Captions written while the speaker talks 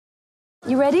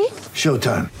You ready?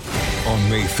 Showtime. On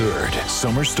May 3rd,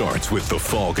 summer starts with The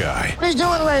Fall Guy. Let's do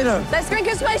it later. Let's drink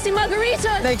a spicy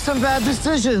margarita. Make some bad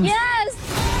decisions. Yes!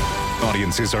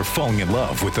 Audiences are falling in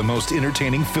love with the most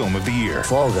entertaining film of the year.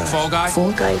 Fall Guy. Fall Guy?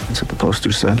 Fall guy. That's what the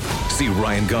poster said. See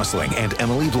Ryan Gosling and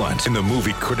Emily Blunt in the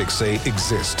movie critics say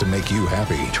exists to make you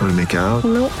happy. Trying to make it out?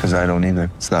 Nope. Because I don't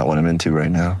either. It's not what I'm into right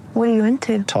now. What are you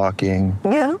into? Talking.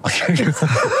 Yeah.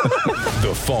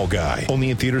 The Fall Guy.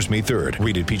 Only in theaters May 3rd.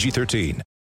 Rated PG-13.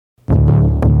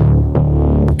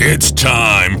 It's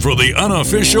time for the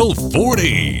unofficial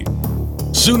 40.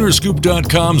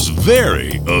 Soonerscoop.com's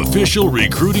very official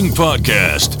recruiting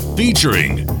podcast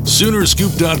featuring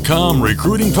Soonerscoop.com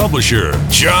recruiting publisher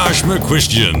Josh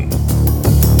McCuistion.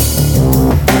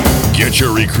 Get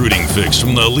your recruiting fix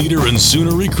from the leader in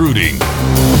Sooner recruiting.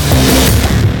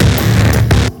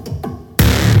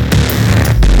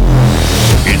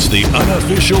 It's the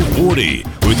unofficial 40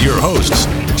 with your hosts,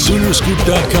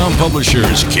 Soonerscoop.com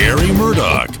publishers Gary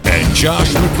Murdoch and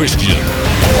Josh McCuistion.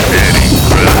 Eddie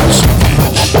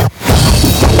Radosevich.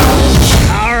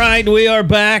 All right, we are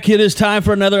back. It is time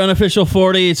for another unofficial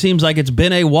 40. It seems like it's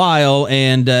been a while,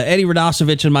 and Eddie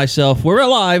Radosevich and myself, we're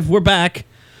alive. We're back.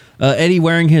 Eddie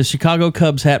wearing his Chicago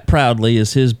Cubs hat proudly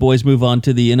as his boys move on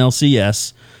to the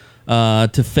NLCS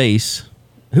to face...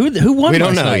 Who won We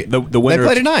don't last know. night? The winner. They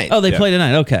play tonight. Oh, they play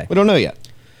tonight. Okay. We don't know yet.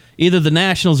 Either the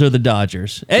Nationals or the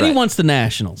Dodgers. Eddie Right. wants the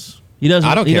Nationals. He doesn't.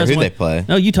 I don't he care doesn't who want- they play.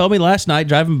 No, you told me last night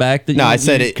driving back that No, you, I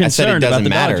said you were it- I said it concerned about doesn't the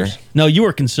matter. Dodgers. No, you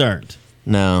were concerned.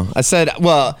 No, I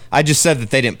just said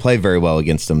that they didn't play very well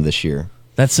against them this year.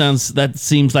 That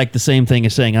seems like the same thing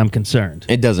as saying I'm concerned.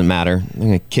 It doesn't matter. I'm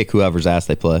going to kick whoever's ass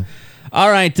they play. All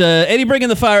right, Eddie bringing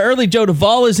the fire early. Joe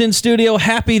Duvall is in studio,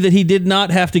 happy that he did not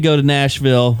have to go to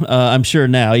Nashville, I'm sure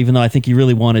now, even though I think he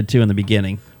really wanted to in the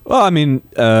beginning. Well, I mean,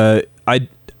 I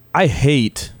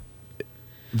hate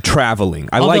traveling.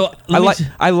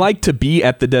 I like to be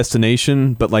at the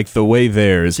destination, but like the way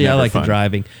there is See, never I like fun. the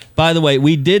driving. By the way,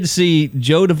 we did see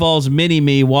Joe Duvall's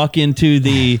mini-me walk into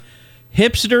the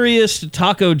hipsteriest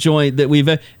taco joint that we've...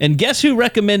 And guess who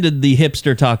recommended the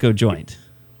hipster taco joint?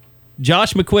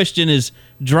 Josh McCuistion is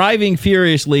driving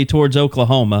furiously towards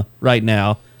Oklahoma right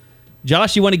now.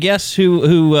 Josh, you want to guess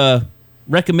who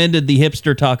recommended the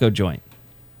hipster taco joint?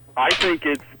 I think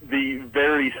it's the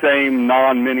very same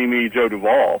non-mini-me Joe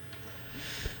Duvall.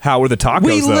 How were the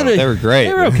tacos, though? They were great.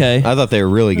 They were okay. I thought they were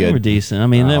really They good. were decent. I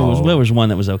mean, there was one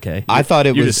that was okay. I thought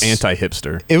it You're was just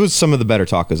anti-hipster. It was some of the better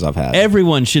tacos I've had.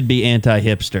 Everyone should be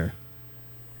anti-hipster.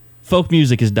 Folk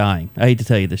music is dying. I hate to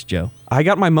tell you this, Joe. I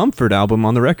got my Mumford album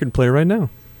on the record player right now.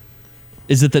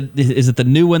 Is it the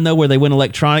new one though, where they went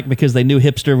electronic because they knew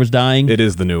hipster was dying? It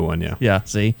is the new one, yeah. Yeah,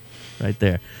 see, right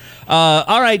there.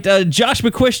 All right, Josh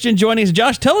McCuistion joining us.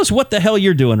 Josh, tell us what the hell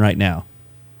you're doing right now.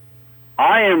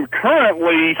 I am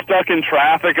currently stuck in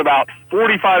traffic about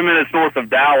 45 minutes north of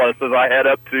Dallas as I head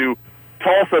up to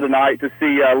Tulsa tonight to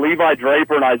see Levi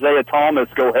Draper and Isaiah Thomas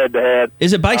go head-to-head.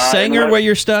 Is it by Sanger where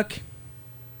you're stuck?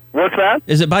 What's that?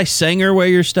 Is it by Sanger where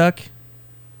you're stuck?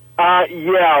 Yeah,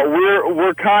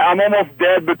 we're I'm almost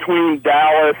dead between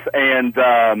Dallas and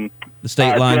The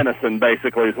state line? Denison,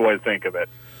 basically, is the way to think of it.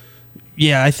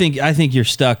 Yeah, I think you're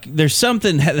stuck. There's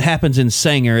something that happens in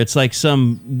Sanger. It's like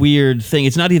some weird thing.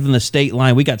 It's not even the state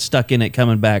line. We got stuck in it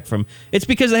coming back from... It's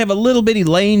because they have a little bitty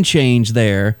lane change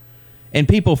there, and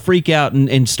people freak out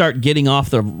and start getting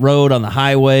off the road on the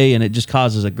highway, and it just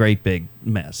causes a great big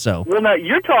mess. So, Well, now,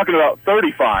 you're talking about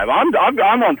 35. I'm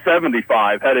on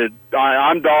 75 headed.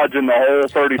 I'm dodging the whole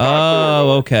 35.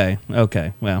 oh,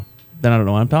 okay. Well, then I don't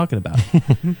know what I'm talking about.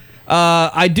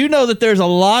 I do know that there's a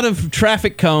lot of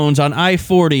traffic cones on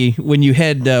I-40 when you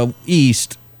head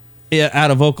east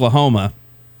out of Oklahoma.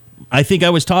 I think I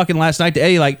was talking last night to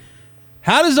Eddie, like,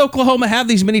 how does Oklahoma have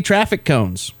these many traffic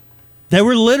cones? There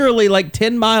were literally like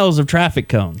 10 miles of traffic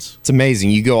cones. It's amazing.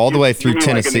 You go all the way through You mean like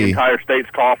in the Tennessee. entire state's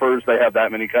coffers, they have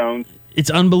that many cones? It's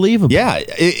unbelievable. Yeah,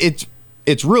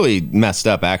 it's really messed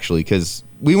up, actually, because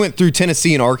we went through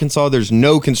Tennessee and Arkansas. There's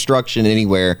no construction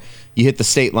anywhere. You hit the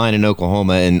state line in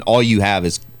Oklahoma, and all you have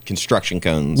is construction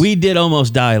cones. We did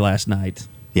almost die last night.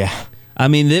 Yeah. I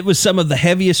mean, it was some of the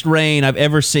heaviest rain I've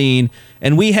ever seen.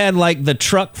 And we had like the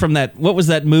truck from that, what was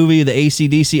that movie, the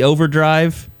AC/DC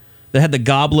Overdrive? That had the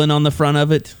goblin on the front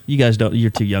of it. You guys don't, you're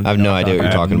too young. I have no idea what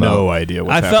you're talking about. No idea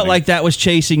what's I happening. felt like that was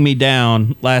chasing me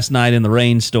down last night in the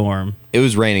rainstorm. It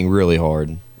was raining really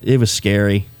hard. It was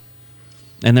scary.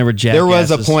 And there were jackasses. There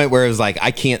was a point where it was like,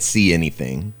 I can't see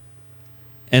anything.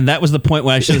 And that was the point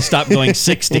where I should have stopped going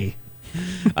 60.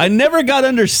 I never got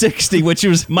under 60, which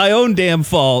was my own damn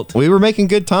fault. We were making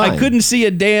good time. I couldn't see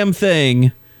a damn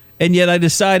thing, and yet I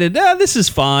decided, this is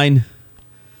fine.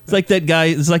 It's like that guy.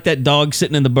 It's like that dog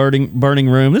sitting in the burning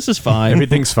room. This is fine.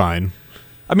 Everything's fine.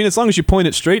 I mean, as long as you point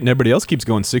it straight and everybody else keeps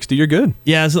going 60, you're good.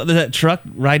 Yeah, so that truck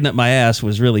riding up my ass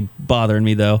was really bothering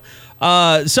me, though.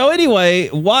 So anyway,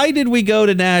 why did we go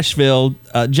to Nashville?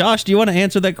 Josh, do you want to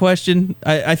answer that question?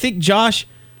 I think, Josh,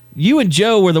 you and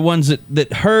Joe were the ones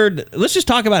that heard. Let's just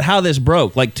talk about how this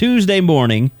broke. Like Tuesday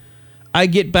morning, I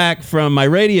get back from my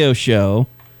radio show,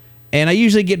 and I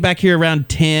usually get back here around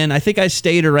 10. I think I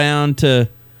stayed around to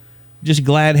just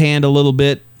glad hand a little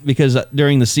bit, because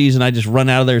during the season, I just run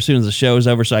out of there as soon as the show's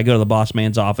over, so I go to the boss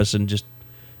man's office and just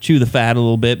chew the fat a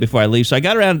little bit before I leave. So I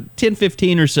got around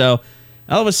 10:15 or so.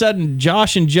 All of a sudden,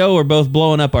 Josh and Joe are both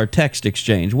blowing up our text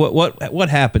exchange. What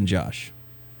happened, Josh?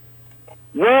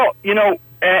 Well, we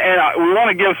want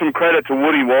to give some credit to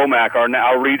Woody Womack,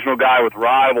 our regional guy with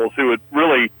Rivals, who had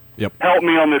really helped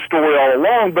me on this story all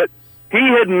along. But he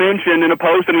had mentioned in a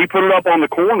post, and he put it up on the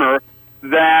corner,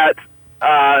 that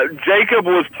Jacob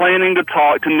was planning to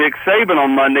talk to Nick Saban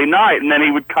on Monday night, and then he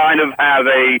would kind of have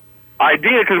a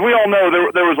idea, because we all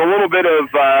know there was a little bit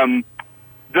of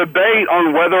debate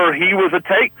on whether he was a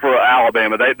take for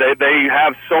Alabama. They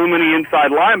have so many inside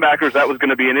linebackers that was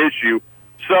going to be an issue.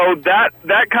 So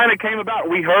that kind of came about.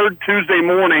 We heard Tuesday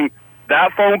morning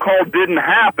that phone call didn't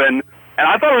happen, and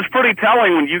I thought it was pretty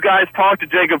telling when you guys talked to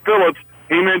Jacob Phillips.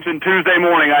 He mentioned Tuesday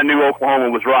morning, I knew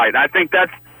Oklahoma was right. And I think that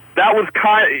was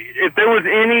if there was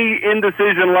any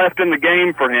indecision left in the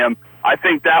game for him, I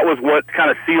think that was what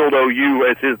kind of sealed OU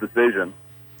as his decision.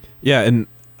 Yeah, and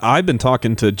I've been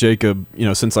talking to Jacob,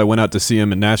 since I went out to see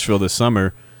him in Nashville this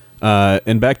summer.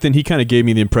 And back then, he kind of gave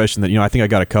me the impression that, I think I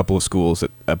got a couple of schools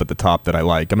up at the top that I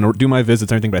like. I'm going to do my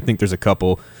visits and everything, but I think there's a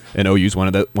couple, and OU's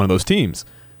one of those teams.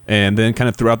 And then kind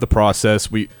of throughout the process,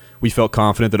 we felt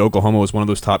confident that Oklahoma was one of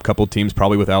those top couple teams,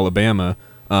 probably with Alabama.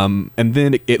 And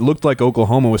then it looked like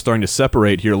Oklahoma was starting to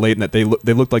separate here late, and that they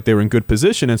looked like they were in good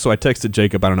position. And so I texted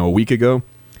Jacob, a week ago,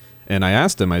 and I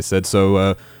asked him, I said,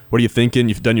 so what are you thinking?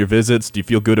 You've done your visits. Do you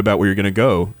feel good about where you're going to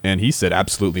go? And he said,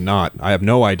 absolutely not. I have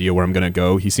no idea where I'm going to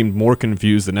go. He seemed more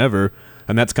confused than ever.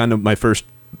 And that's kind of my first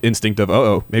instinct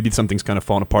of, maybe something's kind of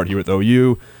falling apart here with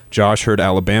OU. Josh heard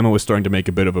Alabama was starting to make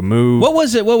a bit of a move. What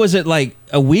was it like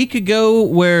a week ago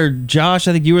where, Josh,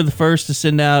 I think you were the first to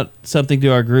send out something to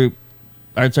our group?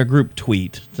 It's our group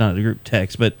tweet. It's not a group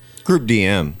text, but group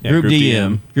DM. Yeah, group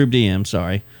DM,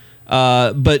 sorry.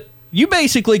 But you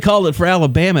basically called it for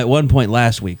Alabama at one point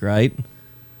last week, right?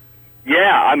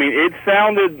 Yeah, I mean, it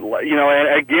sounded,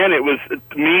 and again, it was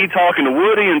me talking to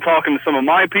Woody and talking to some of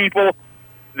my people.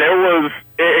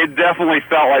 It definitely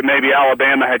felt like maybe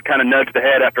Alabama had kind of nudged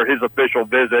ahead after his official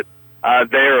visit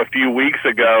there a few weeks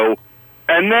ago.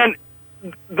 And then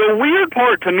the weird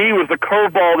part to me was the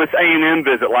curveball, this A&M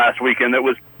visit last weekend that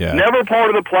was never part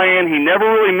of the plan. He never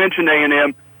really mentioned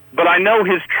A&M, but I know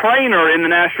his trainer in the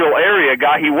Nashville area, a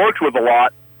guy he worked with a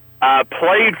lot,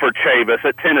 played for Chavis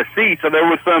at Tennessee. So there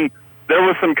was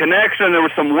some connection. There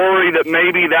was some worry that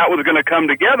maybe that was going to come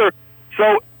together.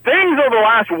 So things over the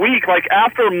last week, like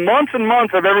after months and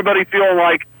months of everybody feeling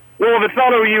like, well, if it's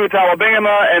not OU, it's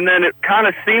Alabama, and then it kind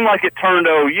of seemed like it turned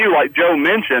to OU, like Joe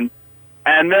mentioned.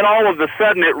 And then all of a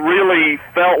sudden, it really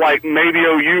felt like maybe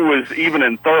OU was even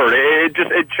in third.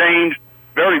 It changed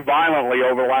very violently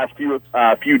over the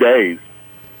last few days.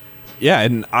 Yeah,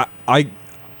 and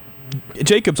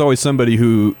Jacob's always somebody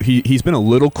who he's been a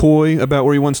little coy about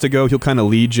where he wants to go. He'll kind of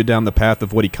lead you down the path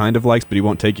of what he kind of likes, but he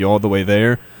won't take you all the way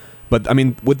there. But, I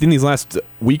mean, within these last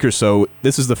week or so,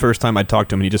 this is the first time I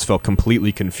talked to him, and he just felt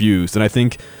completely confused. And I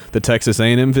think the Texas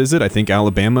A&M visit, I think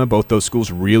Alabama, both those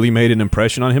schools really made an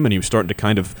impression on him, and he was starting to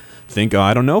kind of think,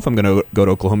 I don't know if I'm going to go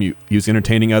to Oklahoma. He was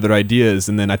entertaining other ideas.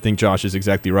 And then I think Josh is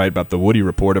exactly right about the Woody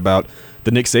report about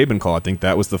the Nick Saban call. I think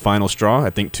that was the final straw. I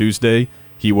think Tuesday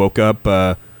he woke up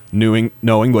knowing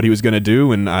what he was going to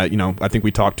do. And, I think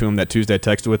we talked to him that Tuesday. I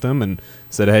texted with him and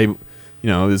said, hey,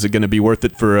 is it going to be worth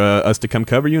it for us to come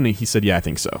cover you? And he said, yeah, I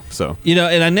think so. So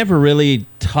and I never really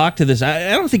talked to this. I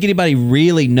don't think anybody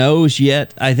really knows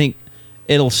yet. I think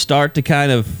it'll start to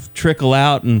kind of trickle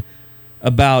out and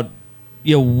about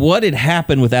what had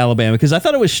happened with Alabama, because I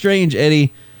thought it was strange,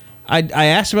 Eddie. I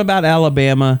asked him about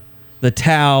Alabama, the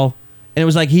towel, and it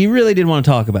was like he really didn't want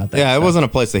to talk about that. Yeah, it wasn't a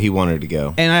place that he wanted to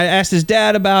go. And I asked his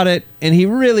dad about it, and he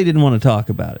really didn't want to talk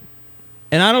about it.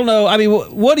 And I don't know. I mean,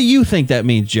 what do you think that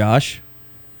means, Josh?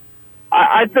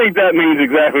 I think that means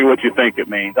exactly what you think it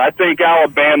means. I think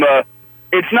Alabama,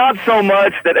 it's not so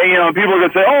much that people are going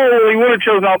to say, oh, he would have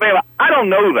chosen Alabama. I don't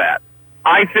know that.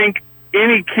 I think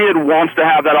any kid wants to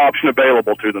have that option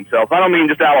available to themselves. I don't mean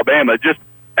just Alabama, just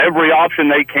every option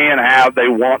they can have, they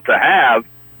want to have.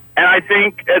 And I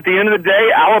think at the end of the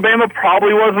day, Alabama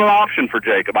probably wasn't an option for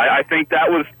Jacob. I think that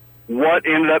was what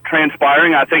ended up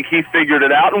transpiring. I think he figured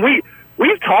it out. And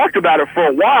we've talked about it for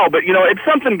a while, but, you know, it's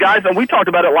something, guys, and we talked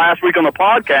about it last week on the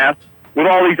podcast with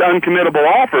all these uncommittable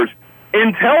offers.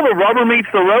 Until the rubber meets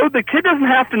the road, the kid doesn't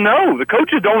have to know. The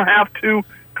coaches don't have to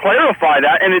clarify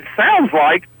that. And it sounds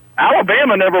like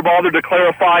Alabama never bothered to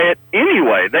clarify it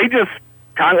anyway. They just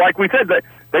kind of, like we said,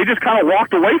 they just kind of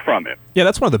walked away from it. Yeah,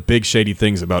 that's one of the big shady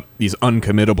things about these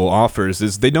uncommittable offers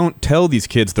is they don't tell these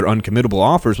kids they're uncommittable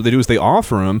offers. What they do is they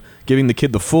offer them, giving the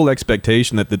kid the full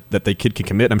expectation that the kid can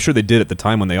commit. I'm sure they did at the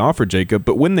time when they offered Jacob,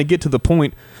 but when they get to the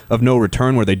point of no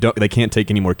return where they can't take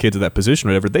any more kids at that position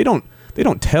or whatever, they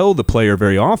don't tell the player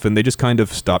very often. They just kind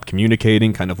of stop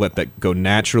communicating, kind of let that go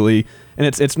naturally. And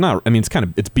it's not, I mean, it's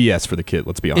BS for the kid,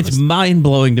 let's be honest. It's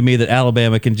mind-blowing to me that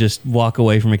Alabama can just walk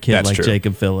away from a kid That's like true.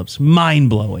 Jacob Phillips.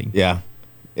 Mind-blowing. Yeah.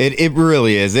 It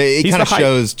really is. It He's kind of the hype.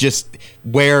 shows just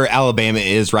where Alabama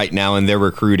is right now in their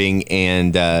recruiting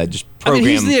and just I program.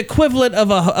 mean, he's the equivalent of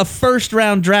a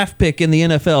first-round draft pick in the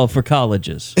NFL for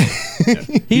colleges.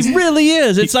 He really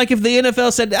is. It's like if the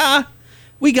NFL said,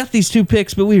 we got these 2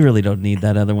 picks, but we really don't need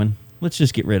that other one. Let's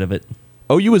just get rid of it.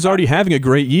 OU is already having a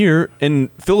great year,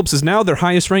 and Phillips is now their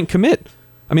highest-ranked commit.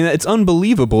 I mean, it's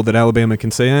unbelievable that Alabama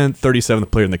can say, 37th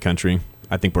player in the country.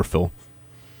 I think we're full.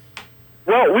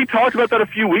 Well, we talked about that a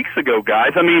few weeks ago,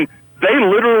 guys. I mean, they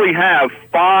literally have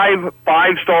 5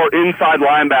 five-star inside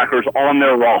linebackers on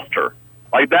their roster.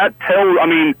 Like, that tells, I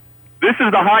mean, this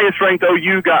is the highest-ranked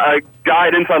OU guy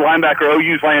at inside linebacker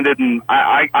OU's landed, and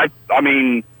I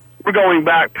mean, we're going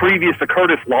back previous to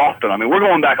Curtis Lofton. I mean, we're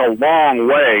going back a long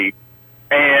way,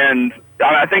 and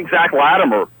I think Zach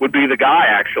Latimer would be the guy,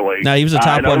 actually. No, he was a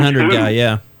top 100 guy,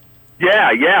 yeah.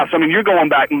 Yeah. So, I mean, you're going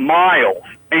back miles,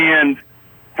 and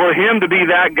for him to be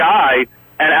that guy,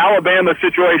 and Alabama's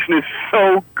situation is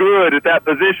so good at that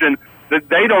position that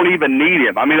they don't even need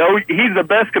him. I mean, he's the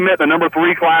best commit, the number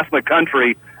 3 class in the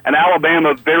country, and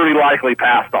Alabama very likely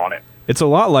passed on it. It's a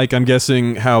lot like, I'm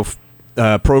guessing, how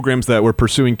programs that were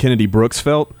pursuing Kennedy Brooks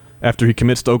felt after he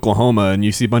commits to Oklahoma, and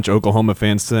you see a bunch of Oklahoma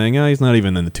fans saying, he's not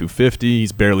even in the 250,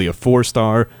 he's barely a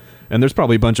 4-star, and there's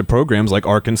probably a bunch of programs like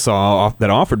Arkansas that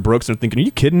offered Brooks, and they're thinking, are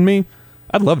you kidding me?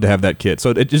 I'd love to have that kid.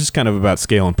 So it's just kind of about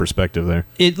scale and perspective there.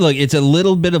 It's a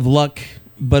little bit of luck,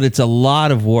 but it's a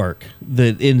lot of work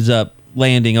that ends up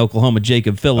landing Oklahoma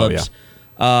Jacob Phillips.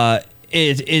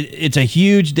 It's a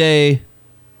huge day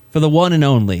for the one and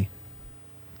only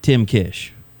Tim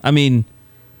Kish. I mean,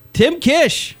 Tim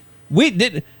Kish.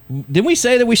 Didn't we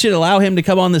say that we should allow him to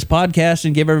come on this podcast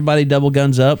and give everybody double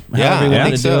guns up? Yeah, we I wanted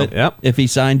think to so. do it. Yep. If he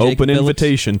signed Jacob Open Phillips.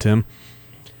 invitation, Tim.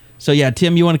 So yeah,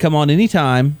 Tim, you want to come on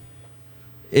anytime?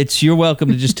 You're welcome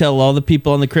to just tell all the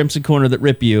people on the Crimson Corner that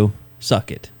rip you, suck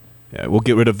it. Yeah, we'll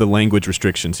get rid of the language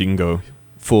restrictions. You can go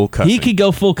full cussing. He could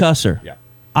go full cusser. Yeah.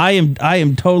 I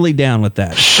am totally down with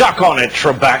that. Suck on it,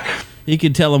 Trebek. He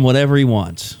can tell him whatever he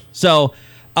wants. So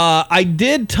I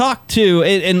did talk to,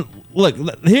 and look,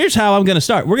 here's how I'm going to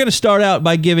start. We're going to start out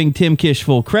by giving Tim Kish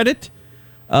full credit.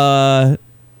 And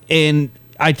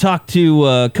I talked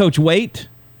to Coach Waite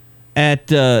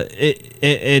at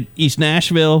East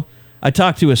Nashville. I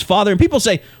talked to his father, and people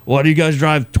say, why do you guys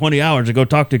drive 20 hours to go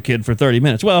talk to a kid for 30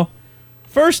 minutes? Well,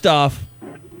 first off,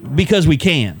 because we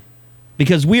can.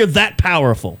 Because we are that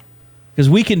powerful. Because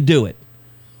we can do it.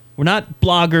 We're not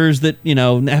bloggers that,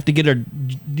 have to get our,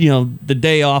 the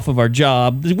day off of our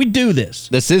job. We do this.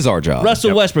 This is our job.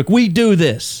 Russell Westbrook, we do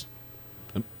this.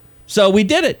 So we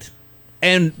did it.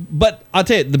 But I'll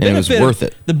tell you, the benefit. It was worth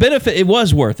it. The benefit, it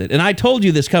was worth it. And I told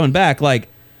you this coming back, like,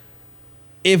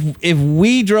 if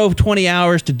we drove 20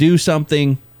 hours to do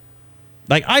something,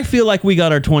 like, I feel like we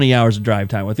got our 20 hours of drive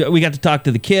time with. We got to talk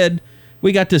to the kid.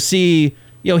 We got to see,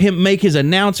 him make his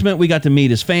announcement. We got to meet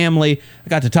his family. I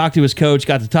got to talk to his coach,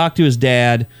 got to talk to his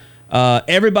dad.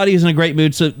 Everybody is in a great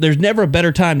mood, so there's never a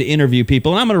better time to interview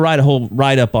people. And I'm going to write a whole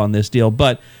write-up on this deal.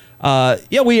 But,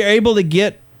 we are able to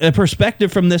get a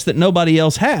perspective from this that nobody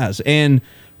else has. And,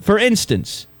 for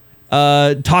instance,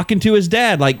 talking to his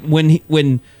dad, like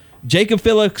when Jacob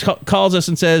Phillips calls us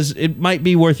and says, it might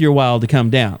be worth your while to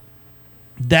come down.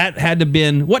 That had to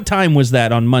been, what time was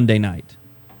that on Monday night?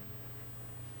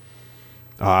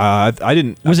 I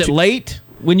didn't. Was it late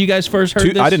when you guys first heard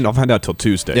this? I didn't find out till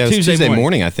Tuesday. Yeah, it was Tuesday Tuesday morning.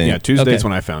 morning, I think. Yeah, Tuesday's Okay.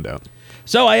 when I found out.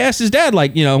 So I asked his dad,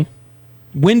 like,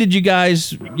 when did you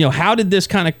guys, how did this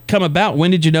kind of come about?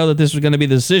 When did you know that this was going to be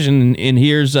the decision? And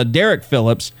here's Derek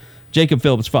Phillips, Jacob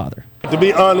Phillips' father. To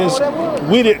be honest,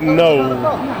 we didn't know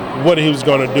what he was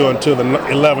going to do until the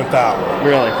 11th hour.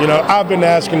 Really? I've been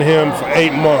asking him for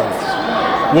 8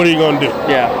 months, what are you going to do?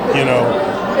 Yeah.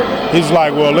 he's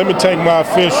like, well, let me take my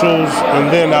officials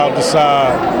and then I'll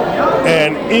decide.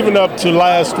 And even up to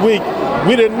last week,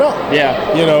 we didn't know.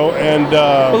 Yeah. You know, and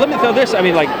well, let me throw this. I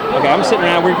mean, like, okay, I'm sitting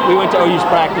around. We went to OU's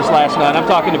practice last night. I'm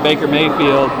talking to Baker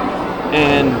Mayfield,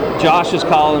 and Josh is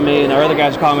calling me, and our other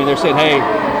guys are calling me. They're saying, hey,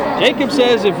 Jacob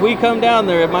says if we come down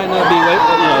there, it might not be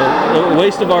a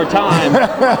waste of our time.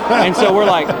 And so we're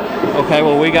like, okay,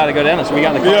 well, we got to go down there. So we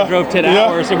got in the car, drove 10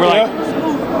 hours, and we're like,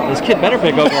 this kid better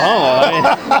pick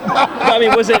Oklahoma. I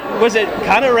mean, was it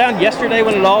kind of around yesterday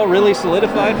when it all really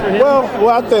solidified for him? Well,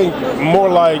 I think more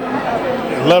like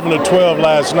 11 or 12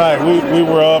 last night. We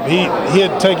were up. He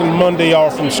had taken Monday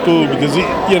off from school because he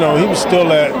was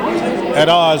still at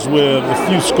odds with a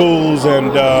few schools,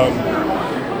 and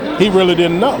he really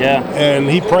didn't know. Yeah. And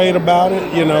he prayed about it,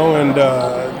 and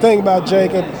the thing about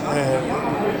Jacob,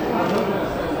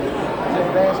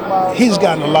 he's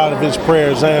gotten a lot of his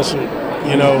prayers answered,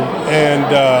 and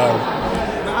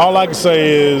all I can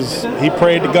say is he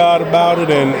prayed to God about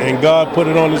it, and God put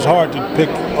it on his heart to pick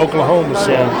Oklahoma.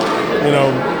 So,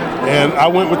 and I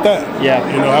went with that. Yeah.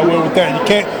 I went with that.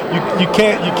 You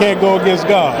can't go against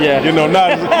God. Yeah.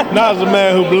 Not as a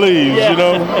man who believes.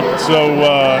 So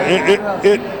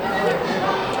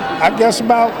I guess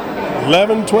about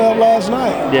 11, 12 last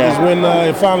night is when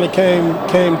it finally came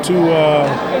to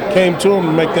him to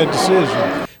make that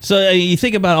decision. So you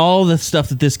think about all the stuff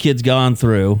that this kid's gone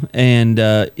through, and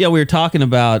we were talking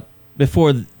about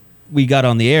before we got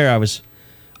on the air.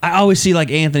 I always see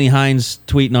like Anthony Hines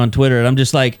tweeting on Twitter, and I'm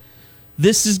just like,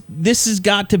 this has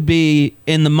got to be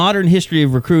in the modern history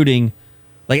of recruiting.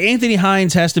 Like Anthony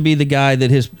Hines has to be the guy that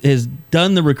has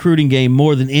done the recruiting game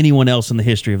more than anyone else in the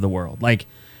history of the world. Like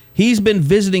he's been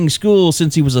visiting schools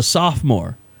since he was a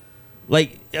sophomore,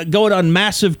 like going on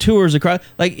massive tours across.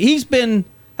 Like he's been.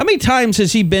 How many times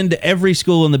has he been to every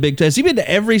school in the Big 12? Has he been to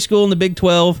every school in the Big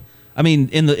 12? I mean,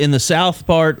 in the South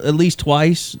part, at least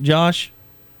twice, Josh?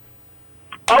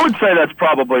 I would say that's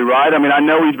probably right. I mean, I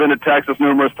know he's been to Texas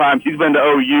numerous times. He's been to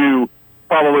OU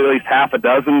probably at least half a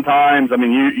dozen times. I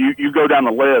mean, you go down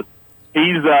the list.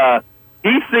 He's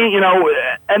seen,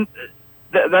 and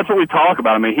that's what we talk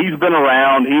about. I mean, he's been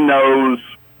around. He knows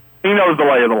the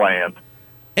lay of the land.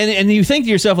 And you think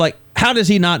to yourself, like, how does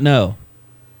he not know?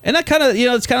 And that kind of,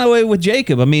 it's kind of the way with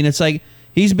Jacob. I mean, it's like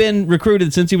he's been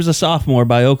recruited since he was a sophomore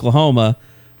by Oklahoma,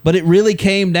 but it really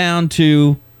came down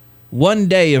to one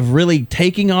day of really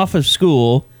taking off of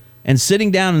school and sitting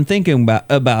down and thinking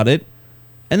about it,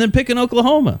 and then picking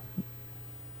Oklahoma.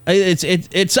 It's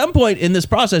at some point in this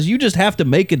process, you just have to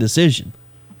make a decision.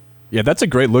 Yeah, that's a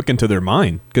great look into their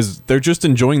mind because they're just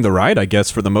enjoying the ride, I guess,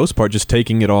 for the most part, just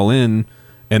taking it all in.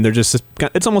 And they're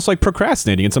it's almost like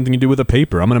procrastinating. It's something you do with a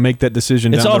paper. I'm going to make that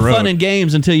decision down the road. It's all fun and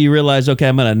games until you realize, okay,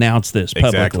 I'm going to announce this publicly.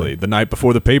 Exactly. The night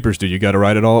before the papers due, you got to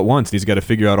write it all at once. He's got to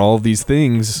figure out all of these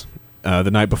things the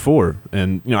night before.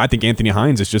 And, I think Anthony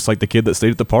Hines is just like the kid that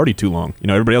stayed at the party too long.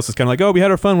 Everybody else is kind of like, oh, we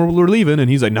had our fun. We're leaving. And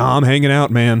he's like, no, I'm hanging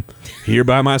out, man. Here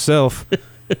by myself.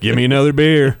 Give me another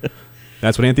beer.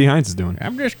 That's what Anthony Hines is doing.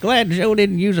 I'm just glad Joe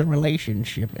didn't use a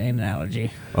relationship analogy.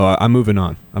 Oh, I'm moving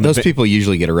on. Those people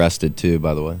usually get arrested, too,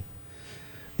 by the way.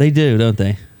 They do, don't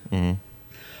they? Mm-hmm.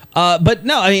 But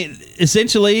no, I mean,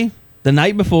 essentially, the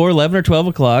night before, 11 or 12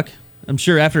 o'clock, I'm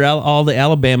sure after all the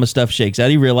Alabama stuff shakes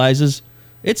out, he realizes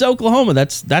it's Oklahoma.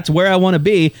 That's where I want to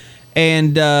be.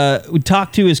 And we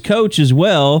talked to his coach as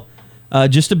well,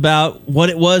 just about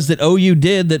what it was that OU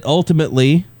did that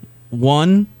ultimately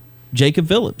won Jacob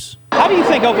Phillips. How do you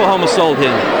think Oklahoma sold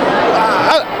him?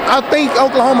 I think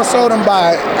Oklahoma sold him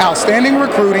by outstanding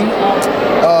recruiting.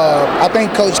 I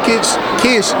think Coach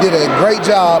Kish did a great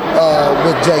job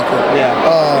with Jacob. Yeah.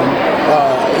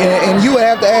 And you would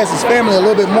have to ask his family a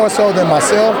little bit more so than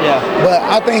myself. Yeah. But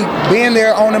I think being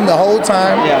there on him the whole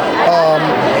time,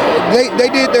 they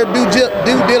did their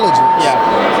due diligence.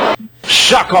 Yeah.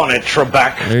 Suck on it,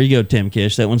 Trebek. There you go, Tim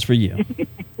Kish. That one's for you.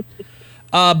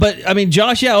 But, I mean,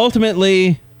 Josh,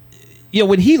 ultimately,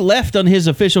 when he left on his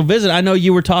official visit, I know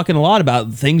you were talking a lot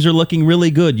about things are looking really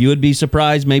good. You would be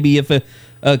surprised maybe if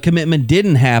a commitment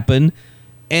didn't happen.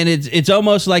 And it's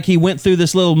almost like he went through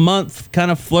this little month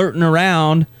kind of flirting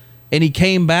around, and he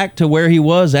came back to where he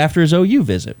was after his OU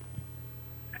visit.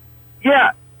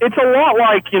 Yeah, it's a lot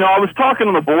like, I was talking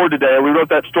on the board today. We wrote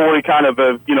that story kind of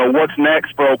what's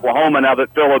next for Oklahoma now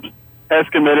that Phillips has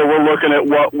committed. We're looking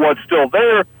at what's still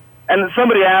there. And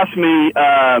somebody asked me,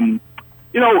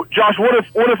 Josh, what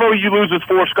if OU loses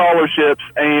 4 scholarships?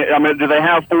 And do they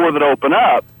have 4 that open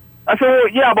up? I said, well,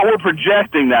 yeah, but we're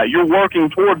projecting that. You're working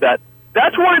toward that.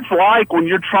 That's what it's like when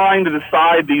you're trying to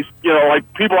decide these.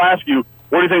 Like people ask you,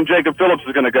 where do you think Jacob Phillips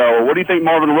is going to go, or what do you think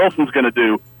Marvin Wilson's going to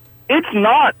do? it's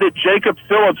not that Jacob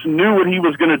Phillips knew what he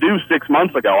was going to do 6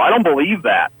 months ago. I don't believe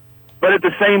that. But at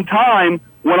the same time,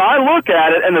 when I look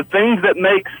at it and the things that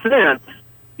make sense,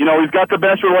 he's got the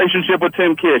best relationship with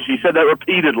Tim Kish. He said that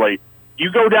repeatedly.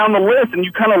 You go down the list and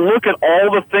you kind of look at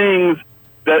all the things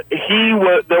that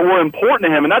that were important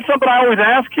to him. And that's something I always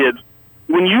ask kids.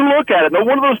 When you look at it,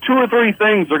 one of those 2 or 3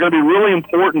 things are going to be really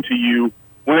important to you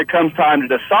when it comes time to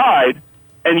decide.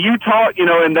 And you talk,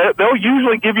 and they'll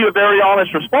usually give you a very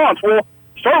honest response. Well,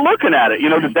 start looking at it.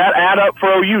 Does that add up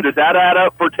for OU? Does that add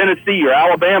up for Tennessee or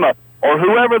Alabama or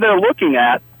whoever they're looking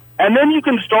at? And then you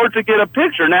can start to get a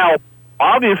picture. Now,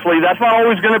 obviously, that's not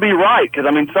always going to be right because,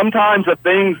 sometimes the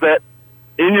things that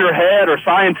in your head or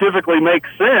scientifically make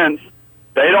sense,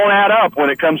 they don't add up when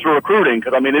it comes to recruiting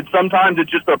because, sometimes it's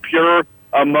just a pure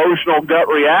emotional gut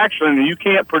reaction and you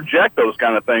can't project those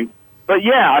kind of things. But,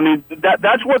 yeah,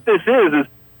 that's what this is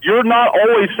you're not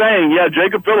always saying, yeah,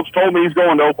 Jacob Phillips told me he's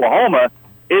going to Oklahoma.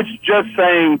 It's just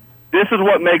saying this is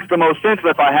what makes the most sense. And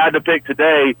if I had to pick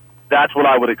today, that's what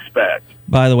I would expect.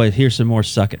 By the way, here's some more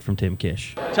suck it from Tim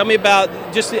Kish. Tell me about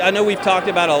I know we've talked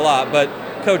about it a lot, but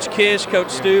Coach Kish, Coach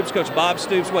Stoops, Coach Bob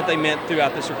Stoops, what they meant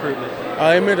throughout this recruitment.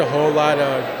 It meant a whole lot.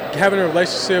 Having a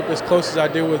relationship as close as I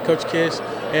do with Coach Kish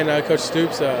and Coach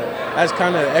Stoops, that's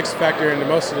kind of the X factor in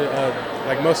most of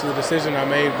the decision I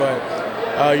made. But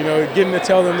getting to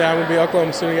tell them that I'm going to be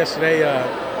Oklahoma student yesterday,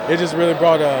 it just really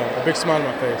brought a big smile on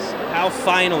my face. How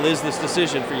final is this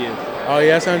decision for you? Oh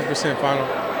yeah, it's 100% final.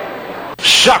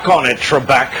 Suck on it,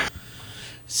 Trebek.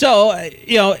 So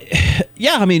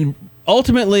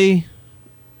ultimately,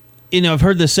 I've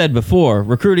heard this said before,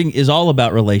 recruiting is all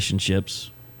about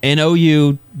relationships, and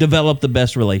OU developed the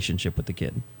best relationship with the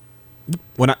kid.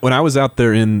 When I was out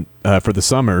there for the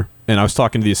summer, and I was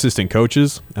talking to the assistant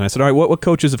coaches, and I said, all right, what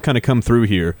coaches have kind of come through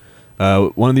here?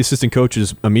 One of the assistant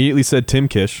coaches immediately said Tim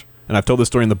Kish, and I've told this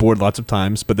story on the board lots of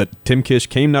times, but that Tim Kish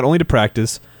came not only to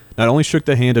practice, not only shook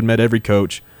the hand and met every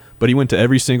coach, but he went to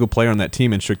every single player on that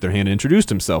team and shook their hand and introduced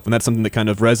himself, and that's something that kind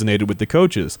of resonated with the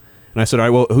coaches. And I said, all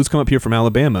right, well, who's come up here from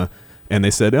Alabama? And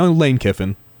they said, Lane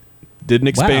Kiffin. Didn't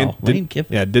expand. Wow, Lane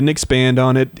Kiffin. Yeah, didn't expand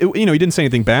on it. He didn't say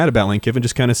anything bad about Lane Kiffin.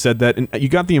 Just kind of said that, and you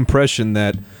got the impression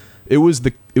that it was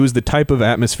the type of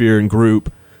atmosphere and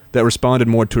group that responded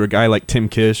more to a guy like Tim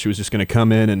Kish, who was just going to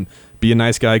come in and be a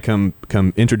nice guy, come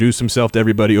introduce himself to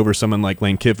everybody, over someone like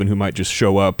Lane Kiffin who might just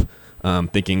show up,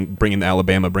 bringing the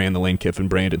Alabama brand, the Lane Kiffin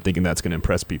brand, and thinking that's going to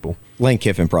impress people. Lane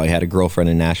Kiffin probably had a girlfriend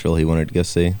in Nashville he wanted to go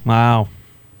see. Wow.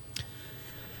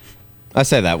 I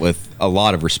say that with a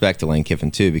lot of respect to Lane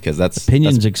Kiffin, too, because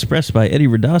opinions expressed by Eddie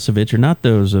Radosevich are not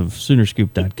those of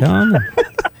Soonerscoop.com.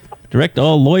 Direct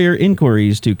all lawyer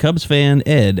inquiries to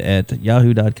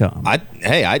CubsFanEd@yahoo.com.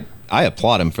 I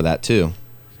applaud him for that, too.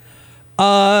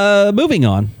 Moving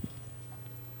on.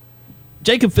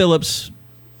 Jacob Phillips.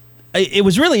 It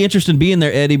was really interesting being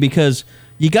there, Eddie, because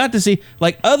you got to see,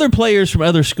 other players from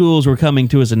other schools were coming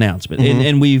to his announcement. Mm-hmm.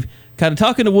 And we've kind of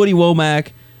talking to Woody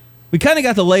Womack. We kind of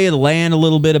got the lay of the land a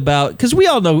little bit about, because we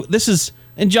all know this is,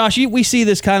 and Josh, we see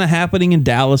this kind of happening in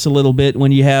Dallas a little bit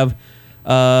when you have,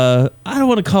 I don't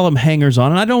want to call them hangers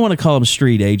on, and I don't want to call them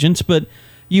street agents, but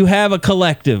you have a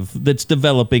collective that's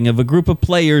developing of a group of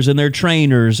players and their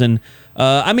trainers. And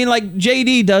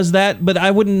JD does that, but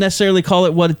I wouldn't necessarily call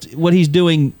it what he's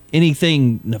doing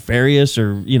anything nefarious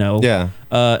or, Yeah.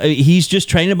 He's just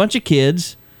training a bunch of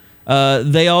kids.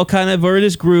 They all kind of are in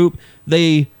his group.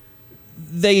 They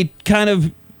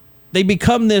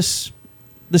become this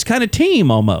kind of team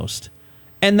almost.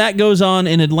 And that goes on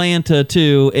in Atlanta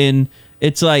too. And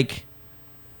it's like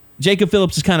Jacob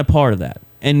Phillips is kind of part of that.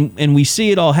 And we see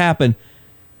it all happen.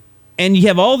 And you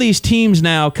have all these teams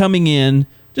now coming in,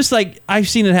 just like I've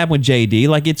seen it happen with JD.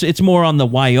 Like it's more on the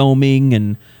Wyoming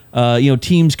and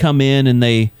teams come in and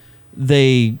they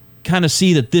kind of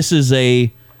see that this is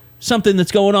something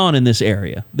that's going on in this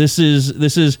area. This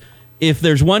is if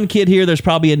there's one kid here, there's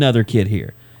probably another kid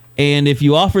here. And if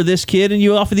you offer this kid and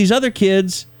you offer these other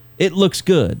kids, it looks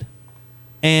good.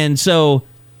 And so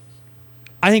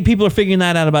I think people are figuring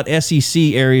that out about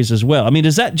SEC areas as well.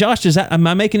 Josh, am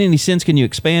I making any sense? Can you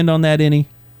expand on that any?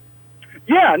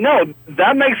 Yeah, no,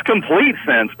 that makes complete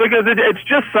sense because it's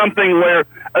just something where,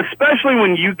 especially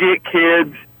when you get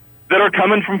kids that are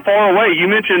coming from far away. You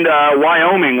mentioned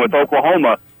Wyoming with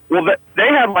Oklahoma. Well, they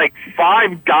had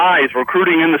 5 guys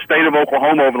recruiting in the state of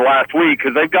Oklahoma over the last week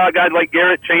because they've got guys like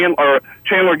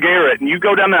Chandler Garrett, and you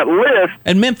go down that list.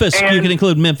 And Memphis, you can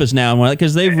include Memphis now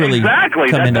because they've really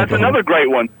exactly. That's another great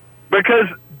one because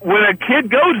when a kid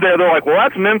goes there, they're like, "Well,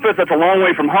 that's Memphis. That's a long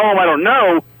way from home. I don't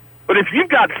know." But if you've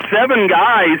got 7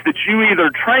 guys that you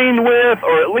either trained with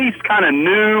or at least kind of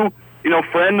knew,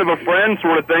 friend of a friend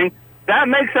sort of thing, that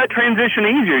makes that transition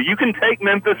easier. You can take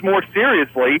Memphis more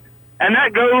seriously, and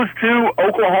that goes to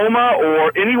Oklahoma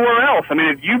or anywhere else. I mean,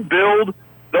 if you build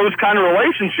those kind of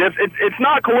relationships, it's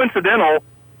not coincidental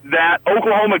that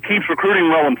Oklahoma keeps recruiting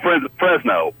well in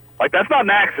Fresno. Like, that's not an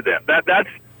accident. That's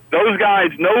those guys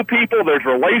know people. There's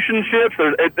relationships.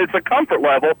 It's a comfort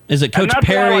level. Is it Coach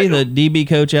Perry, the DB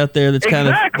coach out there? That's kind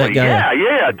of that guy.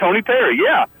 Yeah, Tony Perry.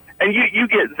 Yeah, and you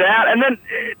get that, and then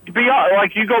to be honest,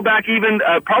 like you go back even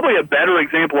probably a better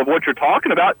example of what you're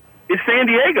talking about is San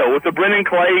Diego with the Brennan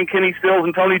Clay and Kenny Stills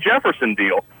and Tony Jefferson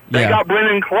deal. They got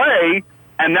Brennan Clay,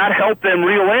 and that helped them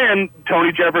reel in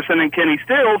Tony Jefferson and Kenny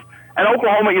Stills. And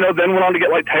Oklahoma, then went on to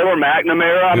get like Taylor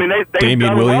McNamara. I mean, they've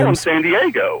done well in San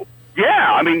Diego.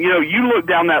 Yeah, I mean, you look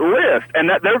down that list, and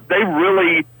that they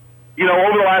really,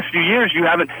 over the last few years, you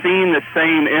haven't seen the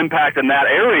same impact in that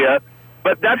area.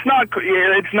 But it's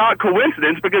not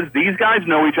coincidence, because these guys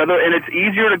know each other, and it's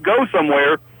easier to go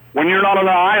somewhere when you're not on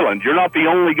an island. You're not the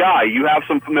only guy. You have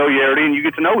some familiarity, and you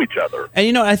get to know each other.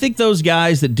 And, I think those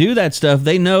guys that do that stuff,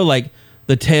 they know, like,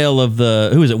 the tale of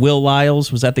who is it, Will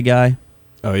Lyles? Was that the guy?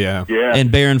 Oh, yeah. Yeah.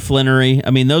 And Baron Flannery.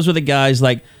 I mean, those were the guys,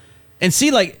 like, and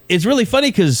see, like, it's really funny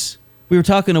because we were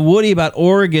talking to Woody about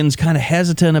Oregon's kind of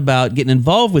hesitant about getting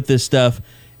involved with this stuff,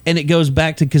 and it goes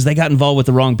back to because they got involved with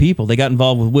the wrong people. They got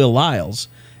involved with Will Lyles.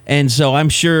 And so I'm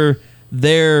sure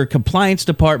their compliance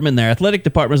department, their athletic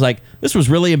department is like, this was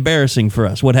really embarrassing for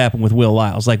us, what happened with Will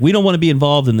Lyles. Like, we don't want to be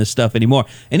involved in this stuff anymore.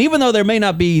 And even though there may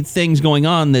not be things going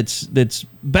on that's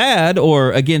bad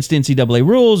or against NCAA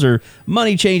rules or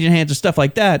money changing hands and stuff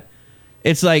like that,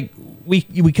 it's like we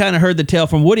kind of heard the tale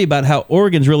from Woody about how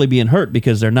Oregon's really being hurt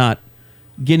because they're not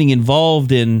getting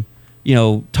involved in,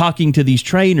 talking to these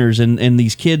trainers and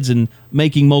these kids and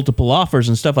making multiple offers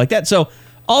and stuff like that. So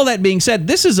all that being said,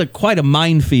 this is quite a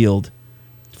minefield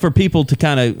for people to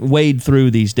kind of wade through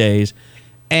these days.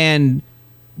 And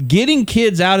getting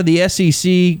kids out of the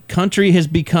SEC country has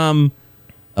become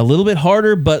a little bit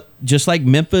harder, but just like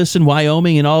Memphis and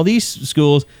Wyoming and all these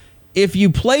schools, if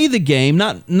you play the game,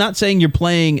 not saying you're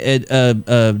playing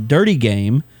a dirty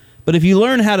game, but if you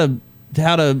learn how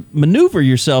to maneuver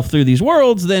yourself through these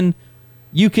worlds, then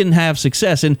you can have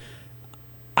success. And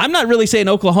I'm not really saying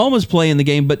Oklahoma's playing the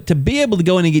game, but to be able to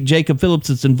go in and get Jacob Phillips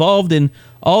that's involved in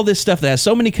all this stuff that has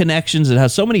so many connections, that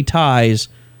has so many ties,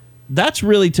 that's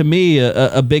really, to me,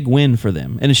 a big win for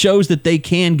them. And it shows that they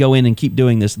can go in and keep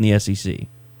doing this in the SEC.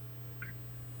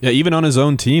 Yeah, even on his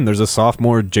own team, there's a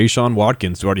sophomore, Jayshon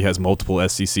Watkins, who already has multiple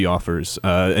SEC offers.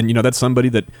 And, that's somebody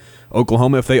that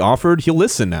Oklahoma, if they offered, he'll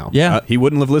listen now. Yeah. He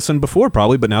wouldn't have listened before,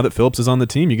 probably, but now that Phillips is on the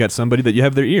team, you got somebody that you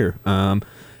have their ear.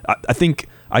 I think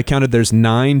I counted there's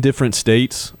 9 different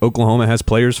states Oklahoma has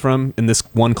players from in this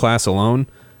one class alone.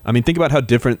 I mean, think about how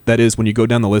different that is when you go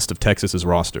down the list of Texas's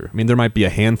roster. I mean, there might be a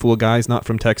handful of guys not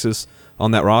from Texas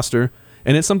on that roster,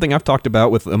 and it's something I've talked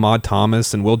about with Ahmad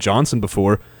Thomas and Will Johnson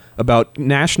before, about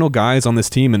national guys on this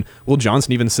team. And Will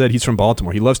Johnson even said he's from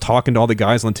Baltimore. He loves talking to all the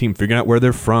guys on the team, figuring out where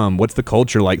they're from, what's the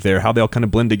culture like there, how they all kind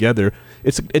of blend together.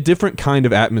 It's a different kind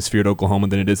of atmosphere at Oklahoma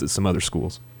than it is at some other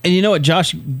schools. And you know what,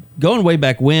 Josh, going way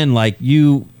back when, like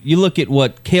you look at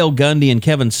what Cale Gundy and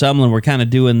Kevin Sumlin were kind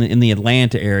of doing in the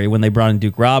Atlanta area when they brought in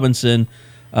Duke Robinson.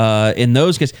 In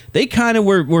those guys, they kind of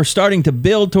were starting to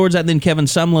build towards that. And then Kevin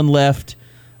Sumlin left,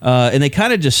 and they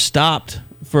kind of just stopped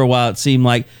for a while. It seemed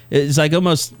like it's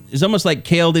almost like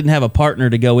Cale didn't have a partner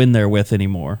to go in there with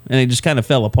anymore, and it just kind of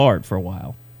fell apart for a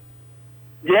while.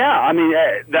 Yeah, I mean,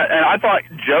 and I thought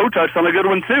Joe touched on a good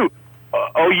one too.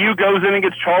 OU goes in and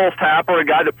gets Charles Tapper, a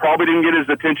guy that probably didn't get his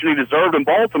attention he deserved in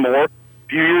Baltimore. A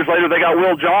few years later, they got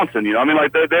Will Johnson. I mean,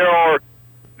 like there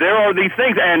are these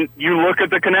things, and you look at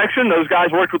the connection. Those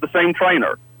guys worked with the same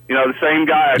trainer. The same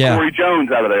guy, yeah. Corey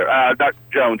Jones out of there. Not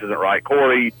Jones isn't right.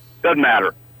 Corey doesn't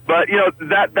matter. But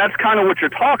that's kind of what you're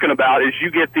talking about. Is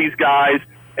you get these guys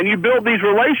and you build these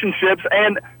relationships.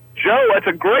 And Joe, that's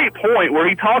a great point where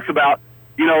he talks about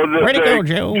Way to go,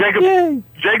 Joe.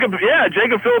 Jacob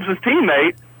Phillips'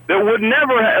 teammate that would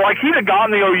never he'd have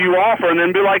gotten the OU offer and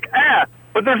then be like,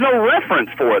 but there's no reference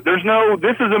for it. There's no,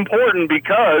 this is important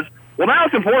because, well, now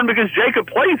it's important because Jacob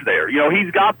plays there.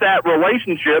 He's got that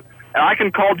relationship, and I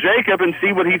can call Jacob and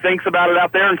see what he thinks about it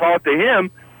out there and talk to him.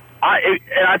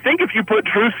 I think if you put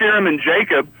true serum in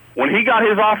Jacob, when he got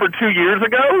his offer 2 years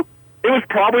ago, it was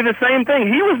probably the same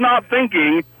thing. He was not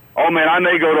thinking, oh, man, I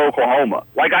may go to Oklahoma.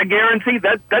 I guarantee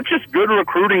that's just good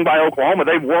recruiting by Oklahoma.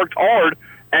 They've worked hard,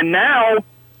 and now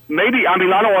maybe, I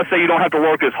don't want to say you don't have to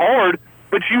work as hard,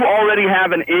 but you already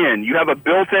have an in. You have a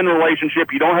built-in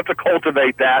relationship. You don't have to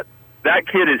cultivate that. That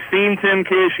kid has seen Tim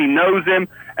Kish. He knows him,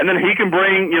 and then he can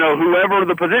bring, whoever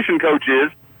the position coach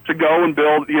is, to go and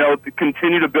build,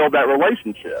 continue to build that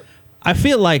relationship. I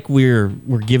feel like we're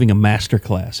giving a master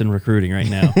class in recruiting right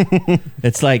now.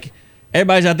 It's like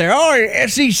everybody's out there, oh,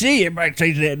 SEC, everybody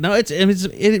says that. No,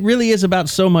 it really is about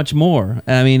so much more.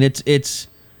 I mean, it is.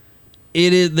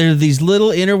 There are these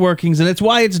little inner workings, and it's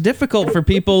why it's difficult for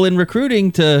people in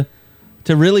recruiting to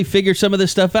really figure some of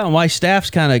this stuff out. And why staff's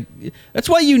that's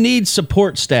why you need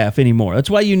support staff anymore. That's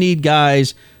why you need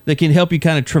guys that can help you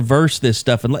kind of traverse this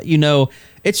stuff and let you know.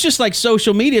 It's just like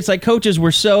social media. It's like coaches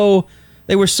were so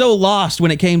lost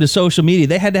when it came to social media.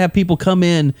 They had to have people come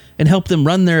in and help them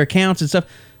run their accounts and stuff.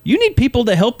 You need people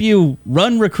to help you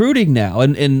run recruiting now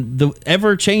and the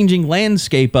ever-changing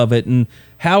landscape of it and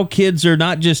how kids are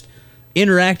not just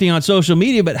interacting on social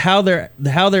media, but how they're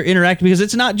interacting, because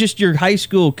it's not just your high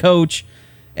school coach.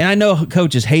 And I know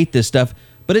coaches hate this stuff,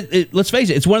 but let's face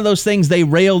it, it's one of those things they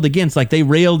railed against. Like they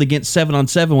railed against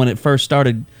 7-on-7 when it first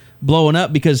started blowing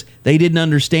up because they didn't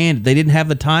understand it. They didn't have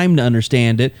the time to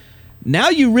understand it. Now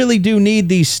you really do need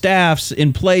these staffs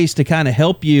in place to kind of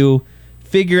help you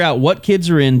figure out what kids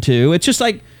are into. It's just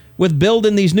like with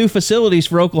building these new facilities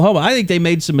for Oklahoma. I think they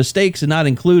made some mistakes in not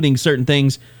including certain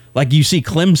things like you see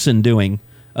Clemson doing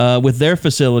with their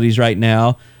facilities right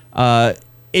now.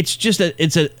 It's just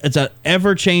it's an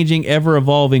ever-changing,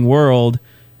 ever-evolving world,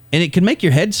 and it can make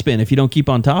your head spin if you don't keep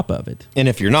on top of it. And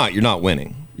if you're not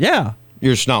winning. Yeah.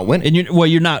 You're just not winning. And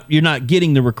you're not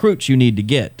getting the recruits you need to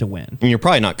get to win. And you're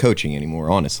probably not coaching anymore,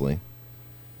 honestly.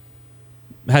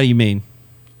 How do you mean?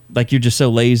 Like you're just so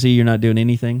lazy, you're not doing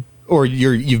anything? Or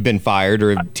you've been fired,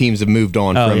 or teams have moved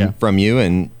on from you,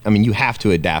 and I mean you have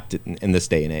to adapt in this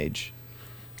day and age.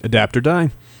 Adapt or die.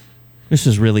 This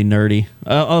is really nerdy.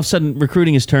 All of a sudden,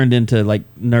 recruiting has turned into like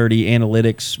nerdy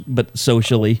analytics, but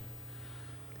socially.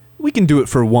 We can do it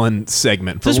for one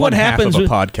segment, for one half of a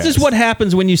podcast. This is what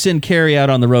happens when you send Kerry out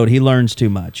on the road. He learns too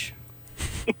much.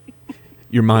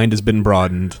 Your mind has been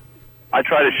broadened. I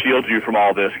try to shield you from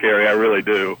all this, Kerry. I really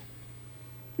do.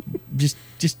 Just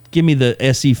give me the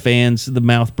SE fans, the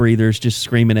mouth breathers, just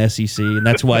screaming SEC, and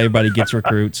that's why everybody gets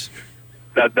recruits.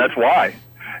 That's why.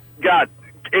 God,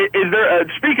 is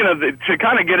there? Speaking of, to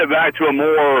kind of get it back to a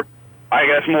more, I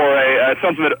guess,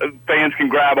 something that fans can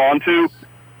grab onto.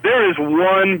 There is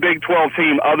one Big 12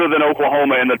 team other than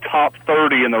Oklahoma in the top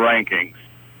 30 in the rankings.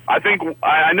 I think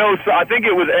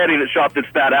it was Eddie that shot this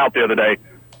stat out the other day.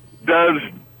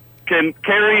 Can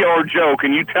Kerry or Joe,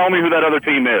 can you tell me who that other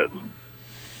team is?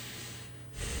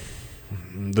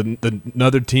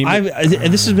 Another team.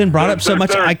 This has been brought up so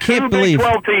much. I can't believe. Big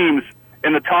 12 teams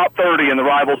in the top 30 in the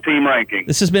Rivals team ranking.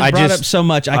 This has been brought up so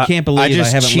much. I can't believe I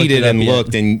haven't cheated looked it up and yet.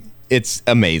 looked, and it's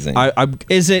amazing.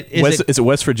 Is it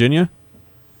West Virginia?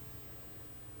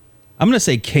 I'm going to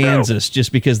say Kansas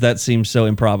just because that seems so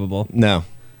improbable. No.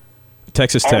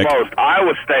 Texas Tech. Almost.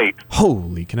 Iowa State.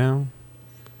 Holy cow.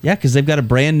 Yeah, because they've got a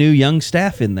brand new young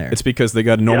staff in there. It's because they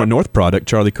got a Norman North product,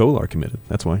 Charlie Kolar, committed.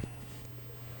 That's why.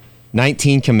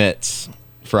 19 commits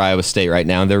for Iowa State right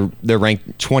now. They're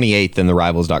ranked 28th in the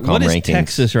Rivals.com rankings. What is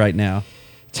Texas right now?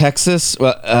 Texas,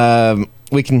 well,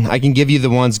 I can give you the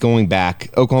ones going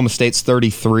back. Oklahoma State's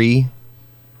 33.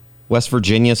 West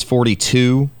Virginia's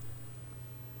 42.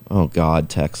 Oh, God,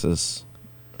 Texas.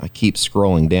 I keep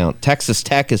scrolling down. Texas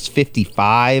Tech is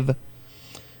 55.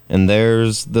 And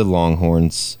there's the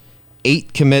Longhorns.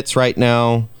 8 commits right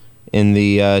now in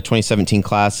the 2017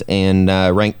 class and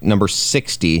ranked number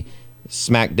 60.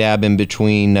 Smack dab in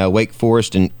between Wake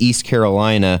Forest and East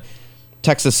Carolina.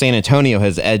 Texas San Antonio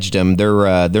has edged them.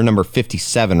 They're number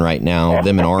 57 right now.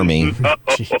 Them and Army.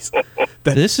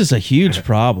 This is a huge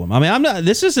problem. I mean, I'm not.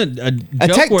 This isn't a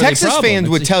joke-worthy Texas problem. fans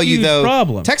would It's a tell you huge though.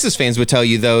 problem. Texas fans would tell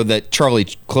you though that Charlie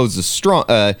closes strong.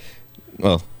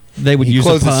 Well, they would he use a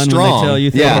closes pun strong. when they tell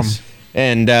you things.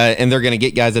 Yeah, and they're going to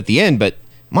get guys at the end. But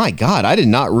my God, I did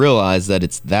not realize that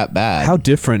it's that bad. How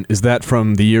different is that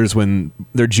from the years when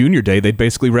their junior day they'd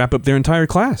basically wrap up their entire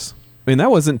class? I mean, that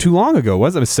wasn't too long ago,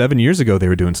 was it? It was 7 years ago they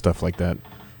were doing stuff like that.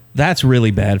 That's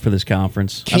really bad for this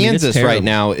conference. Kansas right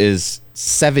now is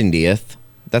 70th.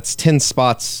 That's 10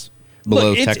 spots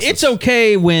below Texas. It's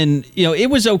okay when, it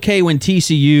was okay when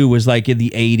TCU was like in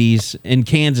the 80s and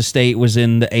Kansas State was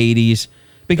in the 80s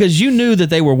because you knew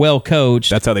that they were well coached.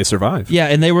 That's how they survived. Yeah,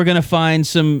 and they were going to find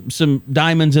some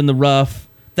diamonds in the rough.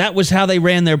 That was how they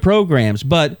ran their programs.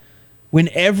 But when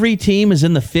every team is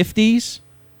in the 50s,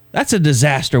 that's a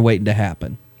disaster waiting to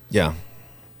happen. Yeah.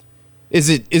 Is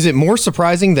it more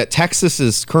surprising that Texas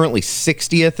is currently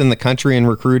 60th in the country in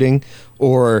recruiting,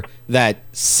 or that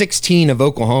 16 of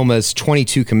Oklahoma's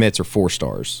 22 commits are 4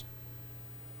 stars?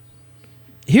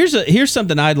 Here's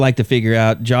something I'd like to figure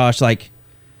out, Josh. Like,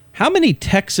 how many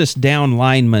Texas down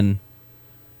linemen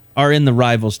are in the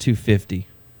Rivals 250.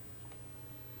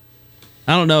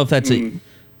 I don't know if that's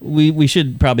we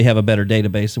should probably have a better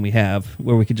database than we have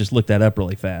where we could just look that up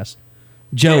really fast.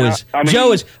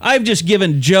 I've just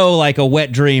given Joe like a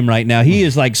wet dream right now. He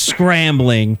is like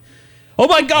scrambling. Oh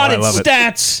my God, it's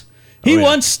stats. He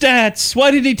wants stats.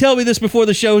 Why did he tell me this before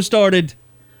the show started?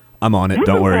 I'm on it. We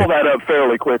Don't can worry. pull that up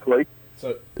fairly quickly.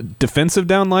 Defensive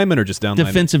down lineman or just down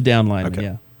lineman? Defensive down lineman, Okay.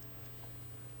 yeah.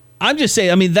 I'm just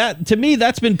saying, I mean, that to me,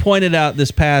 that's been pointed out this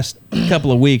past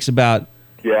couple of weeks about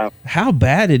how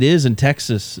bad it is in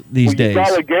Texas these days. You've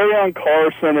got Garyon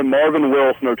Carson and Marvin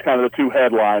Wilson are kind of the two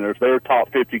headliners. They're top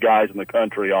 50 guys in the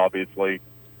country, obviously.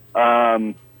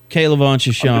 Caleb Von I'm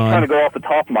just trying to go off the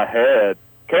top of my head.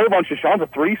 Caleb Von Shashan's a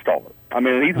 3-star. I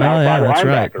mean, he's an outside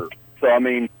linebacker. Right. So, I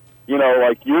mean, you know,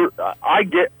 like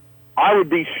I would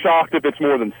be shocked if it's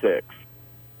more than 6.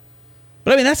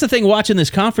 But I mean, that's the thing watching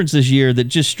this conference this year that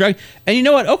just struck. And you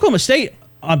know what? Oklahoma State,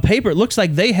 on paper, it looks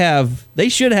like they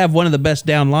should have one of the best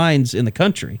down lines in the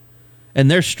country.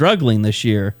 And they're struggling this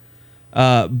year.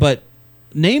 But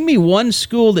name me one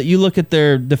school that you look at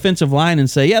their defensive line and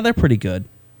say, yeah, they're pretty good.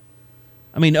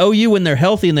 I mean, OU, when they're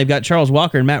healthy and they've got Charles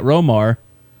Walker and Matt Romar,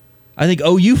 I think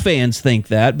OU fans think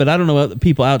that, but I don't know what the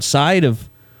people outside of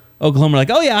Oklahoma are like,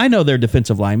 oh, yeah, I know their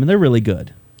defensive linemen. They're really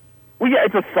good. Well, yeah,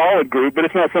 it's a solid group, but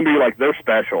it's not somebody like they're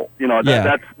special. You know,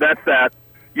 that's that,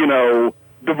 you know,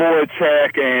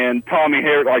 Dvorak and Tommy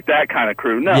Harris, like that kind of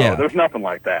crew. No, there's nothing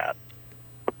like that.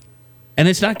 And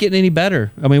it's not getting any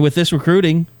better. I mean, with this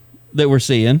recruiting that we're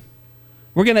seeing,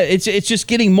 it's just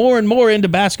getting more and more into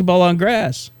basketball on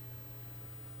grass.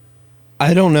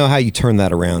 I don't know how you turn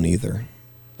that around either.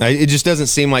 It just doesn't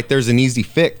seem like there's an easy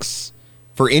fix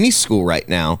for any school right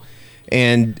now.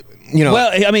 And, you know.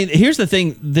 Well, I mean, here's the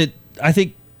thing that I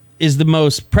think is the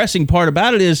most pressing part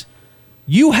about it is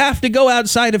you have to go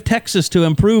outside of Texas to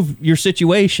improve your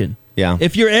situation. Yeah.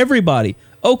 If you're everybody,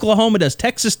 Oklahoma does.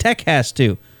 Texas Tech has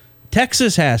to.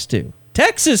 Texas has to.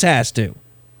 Texas has to.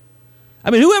 I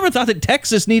mean, whoever thought that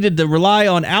Texas needed to rely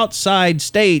on outside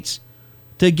states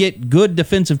to get good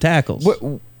defensive tackles?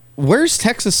 Where's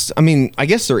Texas? I mean, I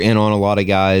guess they're in on a lot of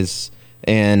guys,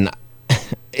 and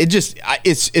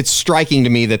it's striking to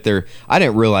me that I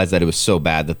didn't realize that it was so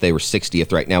bad that they were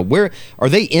 60th right now. Where are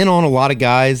they in on a lot of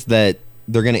guys that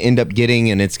they're going to end up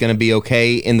getting, and it's going to be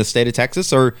okay in the state of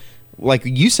Texas? Or, like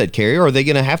you said, Kerry, are they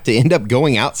going to have to end up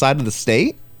going outside of the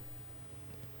state?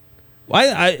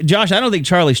 Well, Josh, I don't think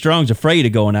Charlie Strong's afraid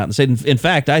of going out and saying. In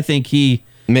fact, I think he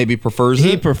maybe prefers it.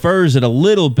 He prefers it a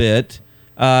little bit,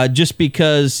 just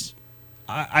because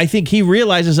I think he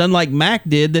realizes, unlike Mac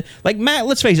did, like Mac.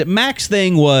 Let's face it, Mac's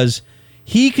thing was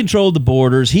he controlled the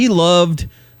borders. He loved,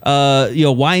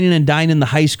 whining and dining the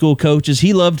high school coaches.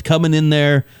 He loved coming in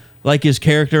there like his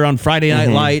character on Friday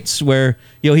Night Lights, where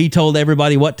he told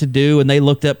everybody what to do and they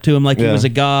looked up to him like he was a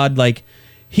god. Like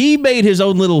he made his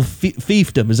own little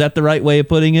fiefdom. Is that the right way of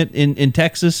putting it in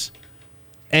Texas?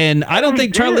 And I don't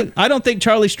think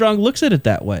Charlie Strong looks at it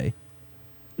that way.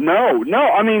 No.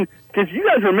 I mean, because you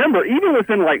guys remember, even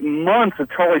within like months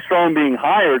of Charlie Strong being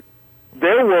hired,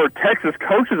 there were Texas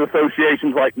Coaches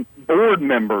Associations, like board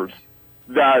members,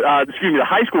 the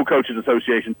High School Coaches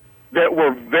Association, that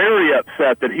were very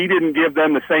upset that he didn't give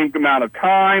them the same amount of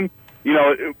time. You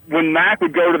know, when Mac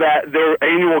would go to their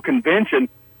annual convention,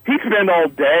 he'd spend all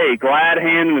day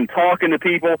glad-handing and talking to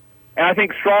people. And I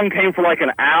think Strong came for like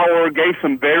an hour, gave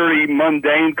some very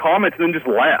mundane comments, and then just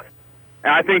left.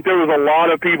 And I think there was a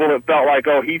lot of people that felt like,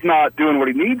 oh, he's not doing what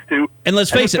he needs to. And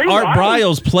let's face it, Art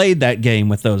Briles played that game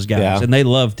with those guys, and they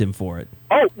loved him for it.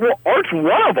 Oh, well, Art's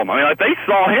one of them. I mean, like, they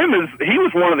saw him as he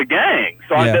was one of the gang.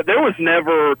 So there was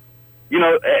never,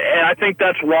 and I think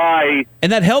that's why.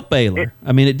 And that helped Baylor.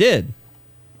 It did.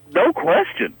 No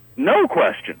question. But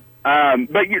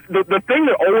the thing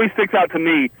that always sticks out to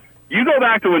me, you go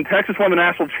back to when Texas won the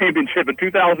national championship in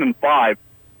 2005,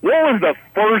 what was the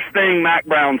first thing Mac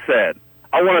Brown said?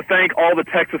 I want to thank all the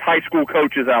Texas high school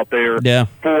coaches out there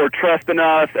for trusting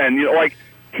us. And,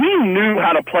 he knew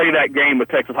how to play that game with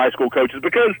Texas high school coaches,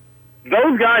 because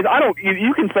those guys,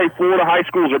 you can say Florida high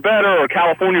schools are better or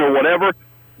California or whatever.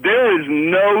 There is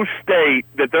no state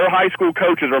that their high school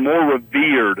coaches are more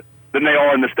revered than they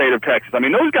are in the state of Texas. I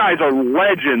mean, those guys are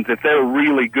legends if they're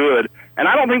really good. And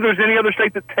I don't think there's any other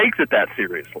state that takes it that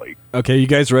seriously. Okay, you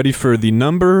guys ready for the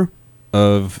number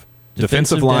of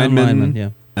defensive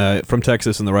linemen from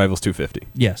Texas in the Rivals 250?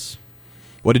 Yes.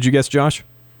 What did you guess, Josh?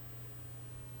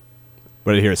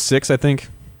 What did I hear? 6, I think?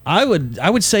 I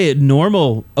would say a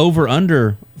normal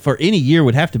over-under for any year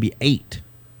would have to be 8.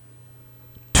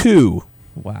 2.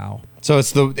 Wow. So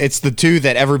it's the two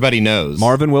that everybody knows.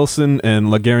 Marvin Wilson and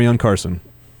Garyon Carson.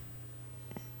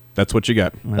 That's what you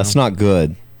got. That's not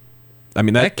good. I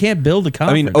mean, that can't build a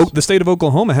conference. I mean, the state of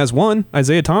Oklahoma has one,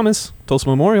 Isaiah Thomas, Tulsa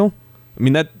Memorial. I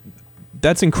mean,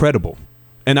 that's incredible.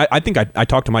 And I think I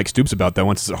talked to Mike Stoops about that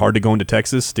once. It's hard to go into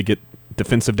Texas to get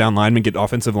defensive down linemen, get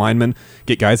offensive linemen,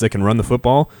 get guys that can run the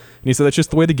football. And he said that's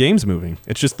just the way the game's moving.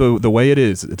 It's just the way it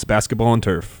is. It's basketball and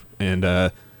turf. And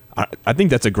I think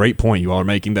that's a great point you all are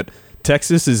making, that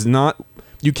Texas is not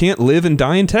 – you can't live and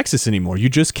die in Texas anymore. You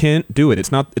just can't do it.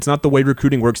 It's not the way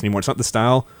recruiting works anymore. It's not the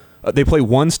style – they play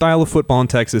one style of football in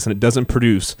Texas, and it doesn't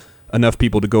produce enough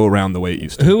people to go around the way it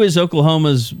used to. Who is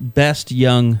Oklahoma's best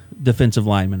young defensive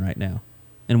lineman right now?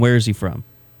 And where is he from?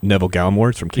 Neville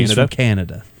Gallimore from Canada. He's from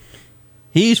Canada.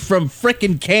 He's from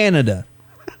frickin' Canada.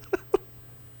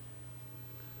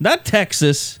 Not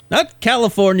Texas, not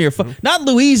California, not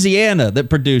Louisiana that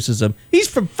produces him. He's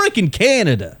from frickin'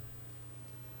 Canada.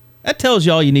 That tells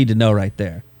you all you need to know right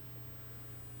there.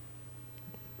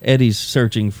 Eddie's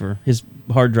searching for his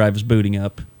hard drive is booting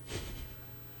up.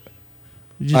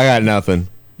 I got nothing.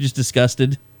 Just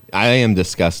disgusted. I am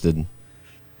disgusted.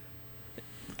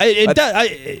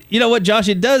 You know what, Josh?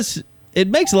 It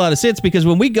makes a lot of sense because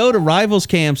when we go to rivals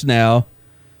camps now,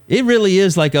 it really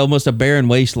is like almost a barren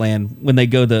wasteland when they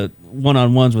go to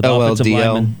one-on-ones with offensive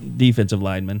linemen, defensive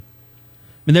linemen.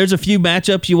 I mean, there's a few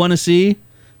matchups you want to see,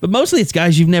 but mostly it's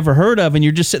guys you've never heard of, and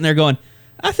you're just sitting there going,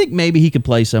 I think maybe he could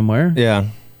play somewhere. Yeah.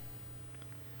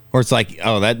 Or it's like,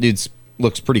 oh, that dude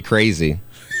looks pretty crazy.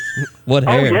 What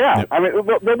hair? Oh, yeah. I mean,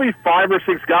 there'll be 5 or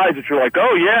 6 guys that you're like,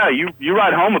 oh, yeah, you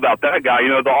write home about that guy,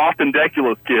 the Austin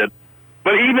Deculus kid.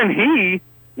 But even he,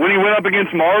 when he went up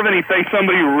against Marvin, he faced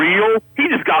somebody real, he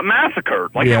just got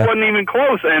massacred. Like, it wasn't even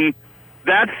close. And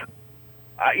that's,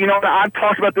 I've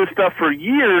talked about this stuff for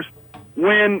years.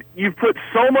 When you put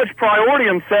so much priority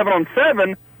on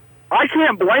 7-on-7, I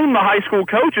can't blame the high school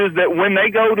coaches that when they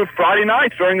go to Friday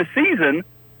nights during the season,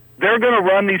 they're going to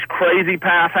run these crazy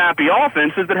pass-happy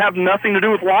offenses that have nothing to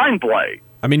do with line play.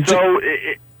 I mean, so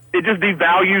it just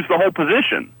devalues the whole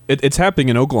position. It's happening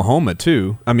in Oklahoma,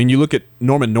 too. I mean, you look at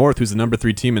Norman North, who's the number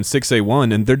 3 team in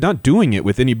 6A1, and they're not doing it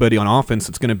with anybody on offense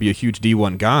that's going to be a huge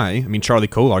D1 guy. I mean, Charlie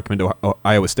Kolar coming to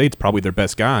Iowa State's probably their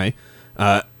best guy.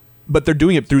 But they're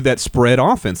doing it through that spread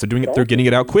offense. They're getting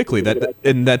it out quickly.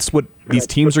 And that's what these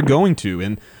teams are going to.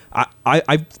 And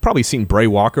I've probably seen Bray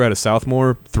Walker out of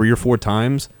Southmore 3 or 4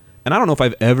 times, and I don't know if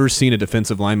I've ever seen a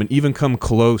defensive lineman even come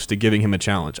close to giving him a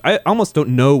challenge. I almost don't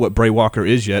know what Bray Walker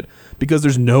is yet because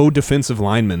there's no defensive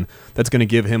lineman that's going to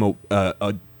give him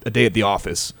a day at the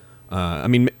office. I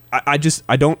mean, I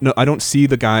don't know. I don't see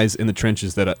the guys in the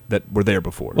trenches that were there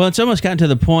before. Well, it's almost gotten to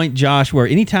the point, Josh, where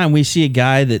anytime we see a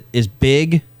guy that is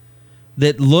big,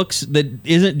 that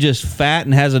isn't just fat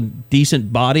and has a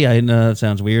decent body. I know that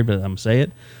sounds weird, but I'm going to say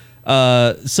it.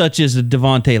 Such as a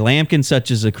Devontae Lampkin, such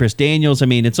as a Chris Daniels. I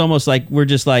mean, it's almost like we're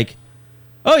just like,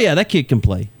 oh, yeah, that kid can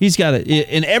play. He's got it.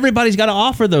 And everybody's got to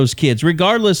offer those kids,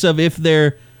 regardless of if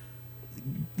they're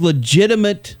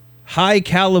legitimate,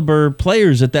 high-caliber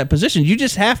players at that position. You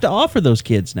just have to offer those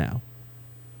kids now.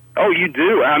 Oh, you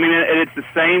do. I mean, and it's the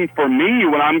same for me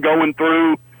when I'm going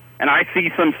through and I see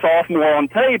some sophomore on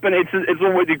tape, and it's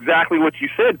exactly what you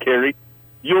said, Kerry.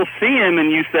 You'll see him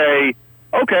and you say,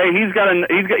 okay, he's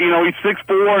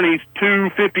 6'4" and he's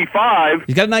 255.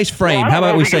 He's got a nice frame. How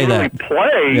about we say that?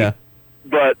 Play, yeah.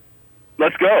 But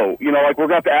let's go. We're going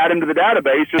to have to add him to the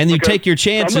database. And you take your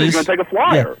chances. Somebody's going to take a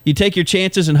flyer. Yeah. You take your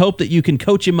chances and hope that you can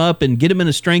coach him up and get him in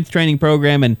a strength training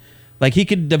program, and like he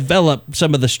could develop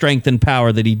some of the strength and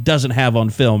power that he doesn't have on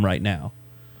film right now.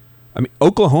 I mean,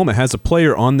 Oklahoma has a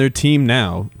player on their team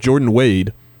now, Jordan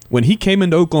Wade. When he came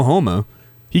into Oklahoma,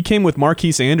 he came with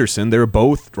Marquise Anderson. They were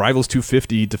both Rivals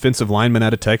 250 defensive linemen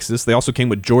out of Texas. They also came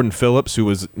with Jordan Phillips, who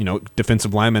was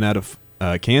defensive lineman out of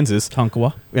Kansas.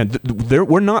 Tonkawa. And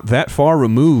we're not that far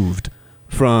removed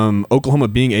from Oklahoma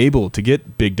being able to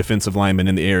get big defensive linemen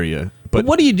in the area. But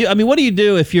what do you do? I mean, what do you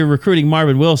do if you're recruiting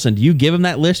Marvin Wilson? Do you give him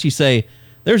that list? You say,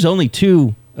 there's only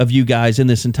 2 of you guys in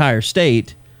this entire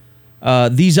state.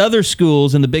 These other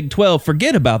schools in the Big 12,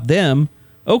 forget about them.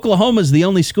 Oklahoma's the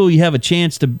only school you have a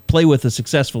chance to play with a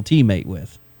successful teammate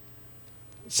with.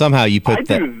 Somehow you put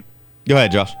that. Go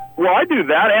ahead, Josh. Well, I do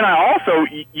that, and I also,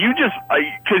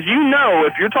 because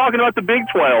if you're talking about the Big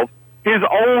 12, his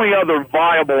only other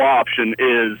viable option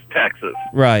is Texas.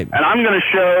 Right. And I'm going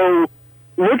to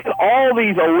look at all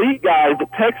these elite guys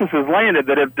that Texas has landed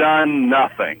that have done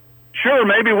nothing. Sure,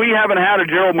 maybe we haven't had a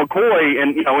Gerald McCoy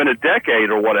in a decade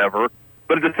or whatever,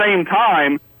 but at the same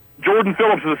time, Jordan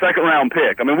Phillips is a second-round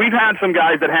pick. I mean, we've had some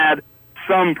guys that had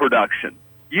some production.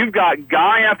 You've got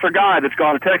guy after guy that's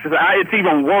gone to Texas. It's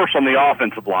even worse on the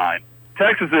offensive line.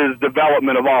 Texas's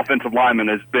development of offensive linemen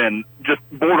has been just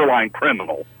borderline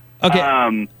criminal. Okay.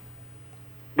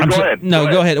 Go ahead.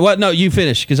 No, go ahead. Well, no, you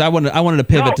finish because I wanted to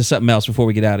pivot to something else before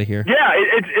we get out of here. Yeah,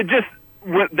 it just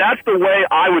that's the way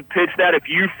I would pitch that. If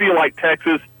you feel like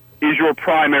Texas is your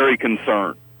primary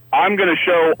concern, I'm going to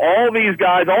show all these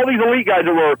guys, all these elite guys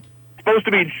that were supposed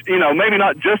to be, maybe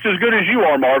not just as good as you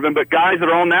are, Marvin, but guys that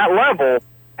are on that level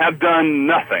have done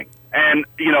nothing. And,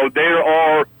 there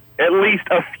are at least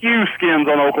a few skins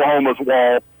on Oklahoma's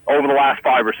wall over the last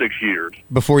 5 or 6 years.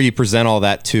 Before you present all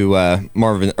that to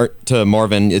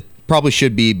Marvin, it probably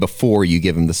should be before you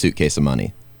give him the suitcase of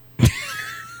money.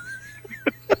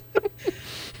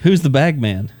 Who's the bag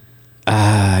man?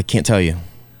 I can't tell you.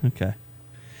 Okay.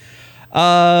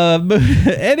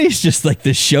 Eddie's just like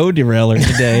the show derailer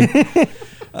today.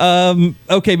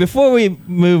 Okay, before we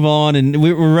move on, and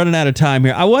we're running out of time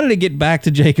here, I wanted to get back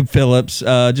to Jacob Phillips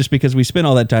just because we spent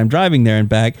all that time driving there and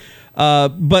back.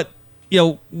 But,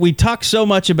 we talk so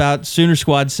much about Sooner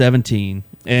Squad 17,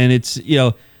 and it's,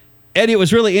 Eddie, it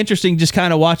was really interesting just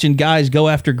kind of watching guys go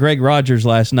after Greg Rogers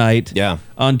last night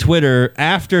on Twitter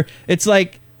after. It's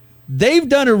like they've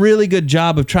done a really good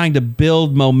job of trying to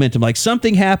build momentum. Like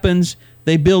something happens,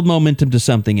 they build momentum to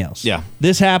something else. Yeah.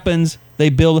 This happens, they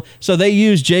build. So they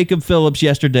used Jacob Phillips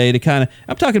yesterday to kind of,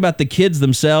 I'm talking about the kids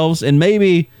themselves, and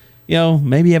maybe you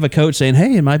have a coach saying,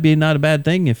 hey, it might be not a bad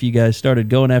thing if you guys started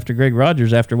going after Greg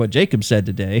Rogers after what Jacob said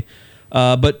today.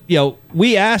 But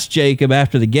we asked Jacob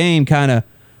after the game kind of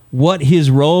what his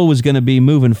role was going to be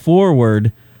moving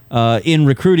forward in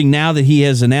recruiting now that he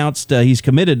has announced he's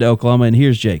committed to Oklahoma, and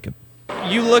here's Jacob.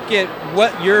 You look at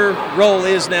what your role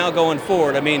is now going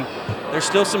forward. I mean, there's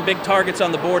still some big targets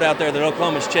on the board out there that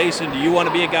Oklahoma's chasing. Do you want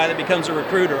to be a guy that becomes a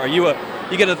recruiter? Are you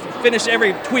going to finish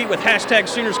every tweet with hashtag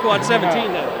Sooner Squad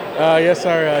 17 now? Yes,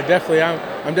 sir. Definitely.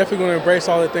 I'm definitely going to embrace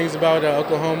all the things about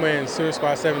Oklahoma and Sooner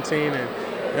Squad 17, and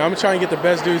I'm going to try and get the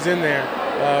best dudes in there.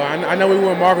 I know we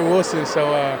want Marvin Wilson,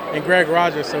 and Greg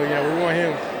Rogers, so we want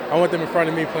him. I want them in front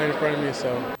of me, playing in front of me.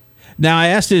 So now I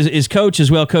asked his coach as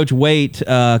well, Coach Waite,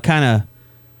 kind of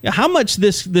how much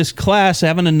this class,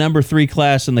 having a number 3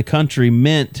 class in the country,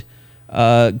 meant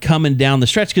coming down the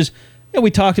stretch, because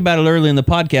we talked about it early in the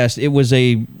podcast. It was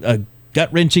a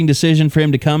gut-wrenching decision for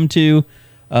him to come to.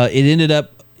 It ended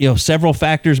up, several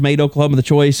factors made Oklahoma the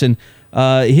choice, and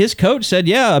his coach said,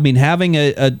 having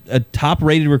a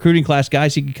top-rated recruiting class,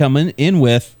 guys he could come in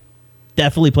with,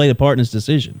 definitely played a part in his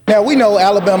decision. Now, we know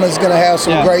Alabama is going to have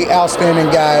some great, outstanding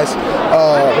guys,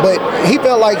 but he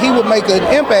felt like he would make an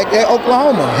impact at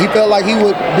Oklahoma. He felt like he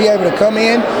would be able to come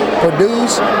in,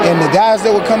 produce, and the guys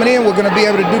that were coming in were going to be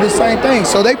able to do the same thing.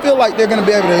 So they feel like they're going to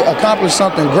be able to accomplish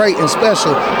something great and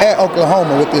special at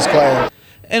Oklahoma with this class.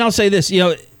 And I'll say this,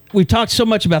 we've talked so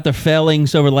much about their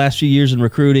failings over the last few years in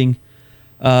recruiting.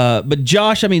 But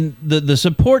Josh, the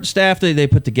support staff that they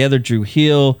put together, Drew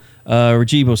Hill,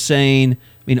 Rajiv Hossain,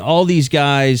 all these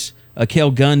guys,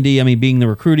 Cale Gundy, being the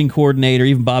recruiting coordinator,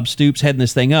 even Bob Stoops heading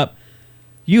this thing up.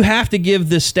 You have to give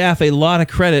this staff a lot of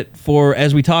credit for,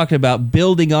 as we talked about,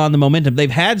 building on the momentum. They've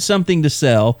had something to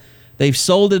sell. They've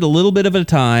sold it a little bit at a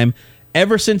time.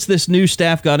 Ever since this new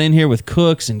staff got in here with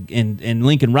Cooks and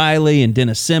Lincoln Riley and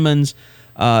Dennis Simmons,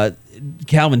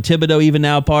 Calvin Thibodeau even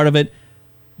now part of it,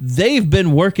 they've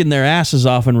been working their asses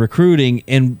off in recruiting,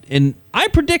 and I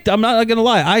predict, I'm not going to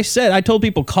lie, I told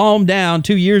people calm down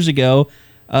 2 years ago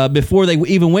before they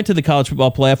even went to the college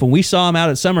football playoff. When we saw them out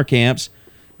at summer camps,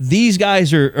 these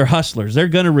guys are hustlers. They're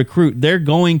going to recruit. They're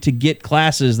going to get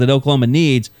classes that Oklahoma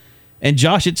needs, and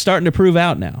Josh, it's starting to prove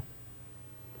out now.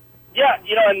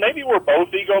 Yeah, and maybe we're both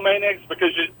egomaniacs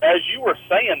because as you were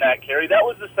saying that, Kerry, that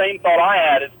was the same thought I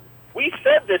had. Is we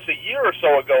said this a year or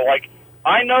so ago,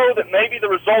 I know that maybe the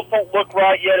results don't look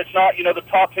right yet. It's not, the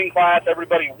top 10 class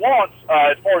everybody wants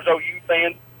as far as OU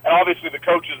fans and obviously the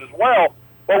coaches as well.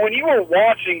 But when you were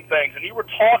watching things and you were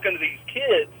talking to these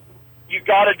kids, you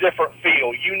got a different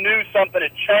feel. You knew something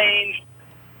had changed.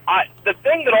 The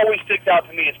thing that always sticks out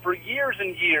to me is for years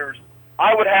and years,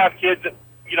 I would have kids that,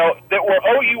 that were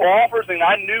OU offers, and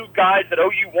I knew guys that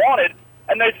OU wanted,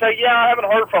 and they'd say, I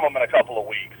haven't heard from them in a couple of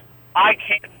weeks. I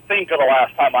can't think of the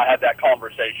last time I had that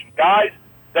conversation. Guys,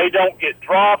 they don't get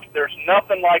dropped. There's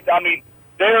nothing like that.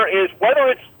 There is, whether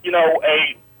it's,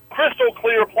 a crystal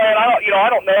clear plan, I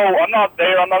don't know. I'm not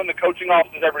there. I'm not in the coaching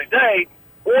offices every day.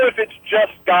 Or if it's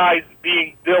just guys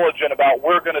being diligent about,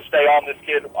 we're going to stay on this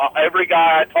kid. Every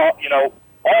guy I talk,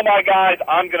 all my guys,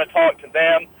 I'm going to talk to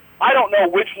them. I don't know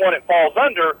which one it falls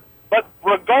under, but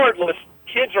regardless,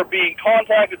 kids are being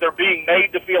contacted. They're being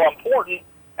made to feel important.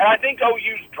 And I think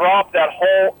OU's dropped that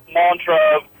whole mantra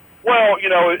of,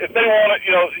 if they want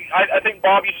it, I think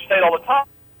Bob used to say it all the time,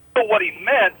 know what he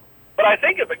meant, but I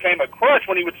think it became a crutch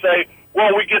when he would say,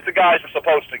 well, we get the guys we're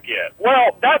supposed to get.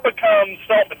 Well, that becomes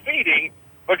self-defeating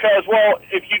because, well,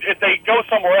 if they go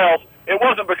somewhere else, it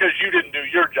wasn't because you didn't do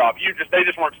your job. They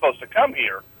just weren't supposed to come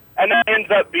here. And that ends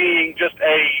up being just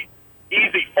a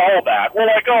easy fallback. Well,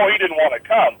 like, oh, he didn't want to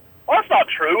come. Well, that's not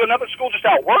true. Another school just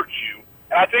outworked you.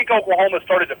 And I think Oklahoma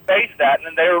started to face that,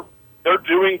 and they're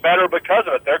doing better because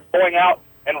of it. They're going out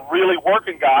and really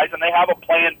working guys, and they have a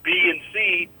plan B and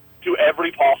C to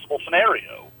every possible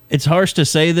scenario. It's harsh to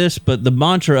say this, but the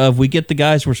mantra of we get the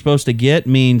guys we're supposed to get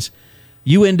means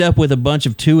you end up with a bunch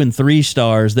of 2 and 3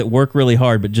 stars that work really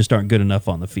hard but just aren't good enough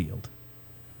on the field.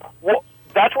 Well,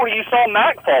 that's where you saw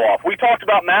Mac fall off. We talked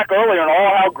about Mac earlier and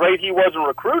all how great he was in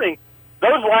recruiting.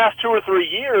 Those last 2 or 3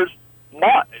 years,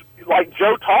 like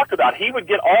Joe talked about, he would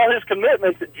get all his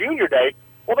commitments at junior day.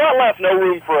 Well, that left no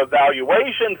room for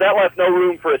evaluations. That left no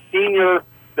room for a senior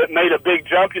that made a big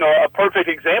jump. A perfect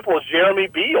example is Jeremy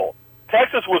Beal.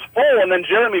 Texas was full, and then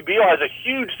Jeremy Beal has a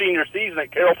huge senior season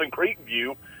at Carrollton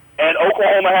Creekview, and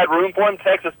Oklahoma had room for him.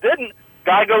 Texas didn't.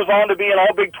 Guy goes on to be an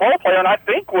All-Big 12 player, and I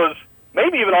think was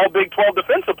maybe even All-Big 12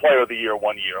 Defensive Player of the Year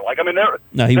one year.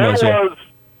 He was.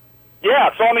 Yeah,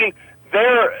 so I mean,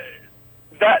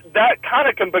 that kind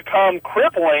of can become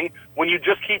crippling when you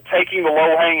just keep taking the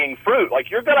low-hanging fruit. Like,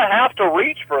 you're going to have to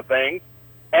reach for things,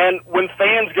 and when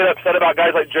fans get upset about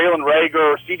guys like Jalen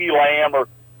Reagor or CeeDee Lamb or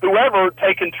whoever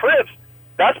taking trips,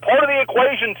 that's part of the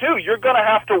equation, too. You're going to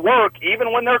have to work,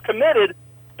 even when they're committed.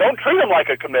 Don't treat them like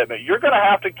a commitment. You're going to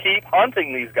have to keep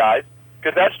hunting these guys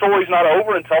because that story's not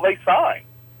over until they sign.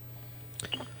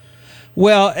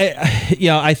 Well,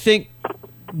 I think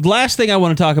last thing I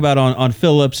want to talk about on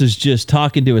Phillips is just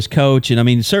talking to his coach. And, I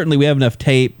mean, certainly we have enough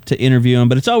tape to interview him,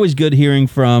 but it's always good hearing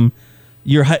from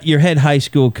your head high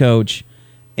school coach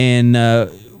and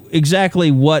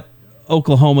exactly what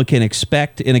Oklahoma can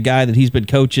expect in a guy that he's been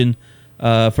coaching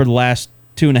for the last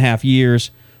 2.5 years.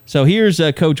 So here's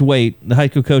Coach Waite, the high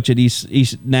school coach at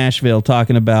East Nashville,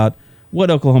 talking about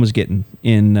what Oklahoma's getting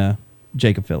in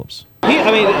Jacob Phillips.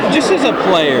 Just as a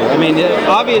player,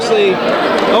 obviously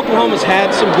Oklahoma's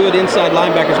had some good inside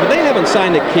linebackers, but they haven't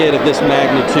signed a kid of this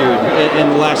magnitude in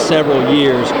the last several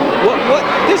years. What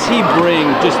does he bring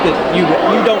just that you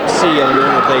don't see on a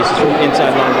normal basis from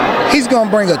inside linebacker? He's going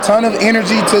to bring a ton of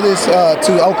energy to this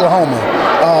to Oklahoma.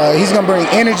 He's going to bring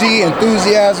energy,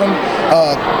 enthusiasm,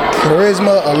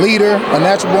 charisma, a leader, a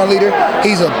natural-born leader.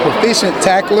 He's a proficient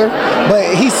tackler,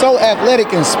 but he's so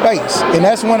athletic in space, and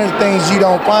that's one of the things you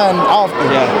don't find often.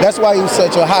 Yeah. That's why he was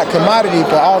such a hot commodity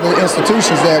for all the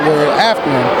institutions that were after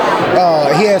him.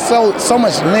 He has so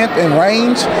much length and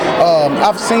range.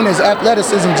 I've seen his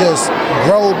athleticism just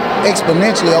grow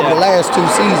exponentially over the last 2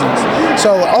 seasons.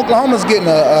 So Oklahoma's getting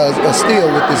a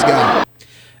steal with this guy.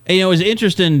 And, it was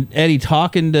interesting, Eddie,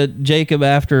 talking to Jacob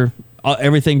after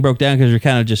everything broke down because you're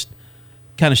kind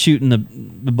of shooting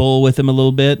the bull with him a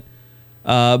little bit.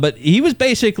 But he was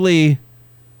basically,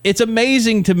 it's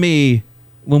amazing to me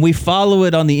when we follow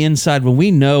it on the inside, when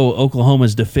we know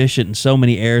Oklahoma's deficient in so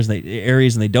many areas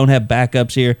and they don't have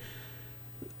backups here.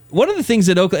 One of the things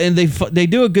that they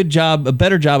do a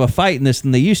better job of fighting this than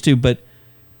they used to, but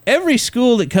every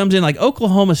school that comes in, like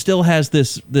Oklahoma still has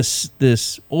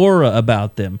this aura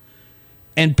about them.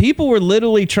 And people were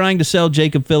literally trying to sell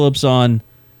Jacob Phillips on,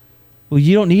 well,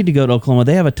 you don't need to go to Oklahoma.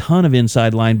 They have a ton of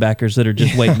inside linebackers that are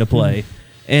just waiting to play.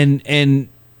 And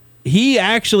he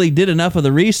actually did enough of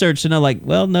the research to know, like,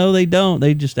 well, no, they don't.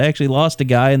 They just actually lost a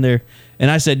guy in there.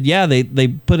 And I said, yeah, they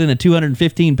put in a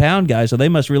 215-pound guy, so they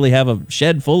must really have a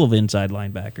shed full of inside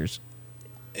linebackers.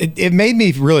 It made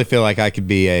me really feel like I could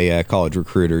be a college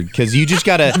recruiter because you just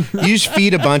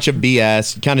feed a bunch of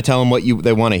BS, kind of tell them what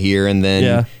they want to hear, and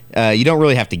then you don't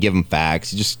really have to give them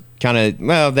facts. You just kind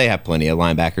of, they have plenty of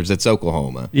linebackers. It's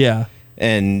Oklahoma. Yeah.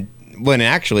 And when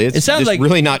actually it's sounds just like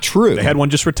really not true. They had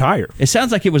one just retire. It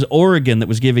sounds like it was Oregon that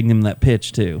was giving them that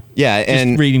pitch too. Yeah,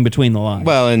 and reading between the lines.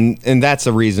 Well, and that's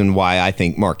a reason why I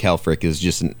think Mark Helfrich is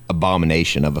just an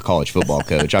abomination of a college football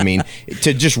coach. I mean,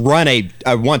 to just run a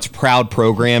once proud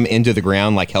program into the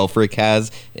ground like Helfrich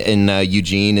has in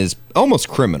Eugene is almost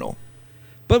criminal.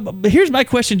 But here's my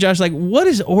question, Josh. Like, what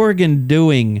is Oregon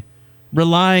doing,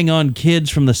 relying on kids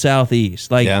from the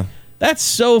Southeast? Like, that's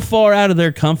so far out of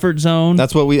their comfort zone.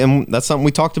 That's something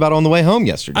we talked about on the way home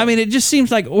yesterday. I mean, it just seems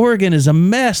like Oregon is a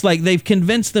mess. Like, they've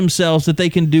convinced themselves that they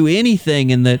can do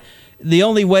anything, and that the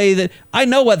only way that I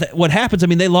know what happens. I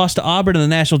mean, they lost to Auburn in the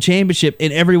national championship,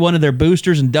 and every one of their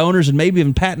boosters and donors, and maybe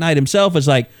even Pat Knight himself, is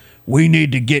like, we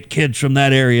need to get kids from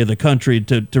that area of the country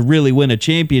to really win a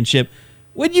championship.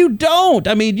 When you don't,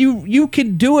 I mean, you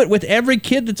can do it with every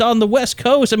kid that's on the West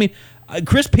Coast. I mean,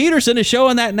 Chris Peterson is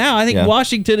showing that now. I think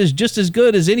Washington is just as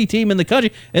good as any team in the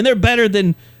country, and they're better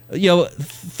than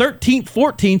 13th,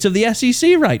 14th of the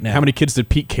SEC right now. How many kids did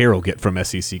Pete Carroll get from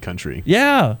SEC country?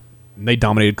 Yeah. And they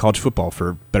dominated college football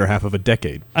for better half of a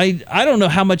decade. I don't know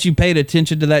how much you paid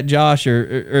attention to that, Josh,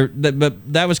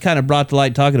 but that was kind of brought to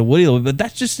light talking to Woody. But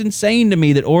that's just insane to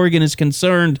me that Oregon is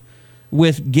concerned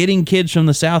with getting kids from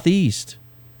the Southeast.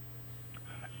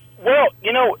 Well,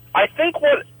 I think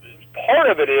what part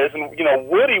of it is, and,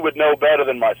 Woody would know better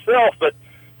than myself, but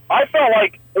I felt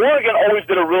like Oregon always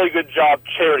did a really good job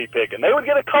cherry picking. They would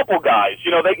get a couple guys.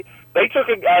 They took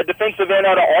a defensive end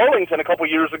out of Arlington a couple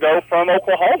years ago from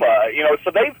Oklahoma.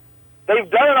 So they've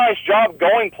done a nice job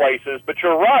going places. But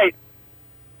you're right.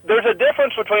 There's a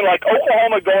difference between like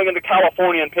Oklahoma going into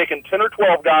California and picking 10 or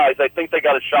 12 guys they think they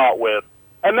got a shot with,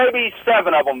 and maybe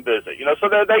 7 of them visit. So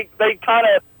they kind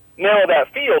of narrow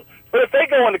that field. But if they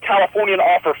go into California and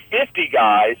offer 50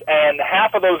 guys, and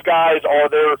half of those guys are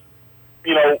their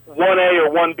 1A or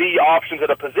 1B options at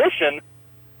a position,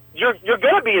 you're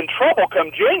going to be in trouble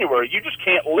come January. You just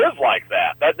can't live like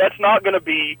that. That's not going to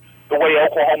be the way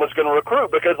Oklahoma's going to recruit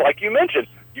because, like you mentioned,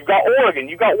 you've got Oregon,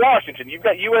 you've got Washington, you've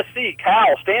got USC,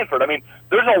 Cal, Stanford. I mean,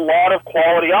 there's a lot of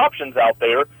quality options out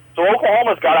there. So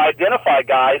Oklahoma's got to identify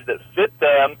guys that fit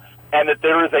them and that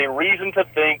there is a reason to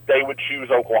think they would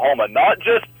choose Oklahoma. Not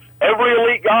just every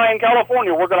elite guy in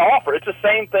California we're going to offer. It's the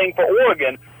same thing for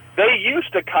Oregon. They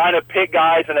used to kind of pick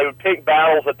guys and they would pick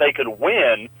battles that they could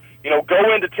win.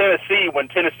 Go into Tennessee when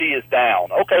Tennessee is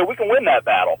down. Okay, we can win that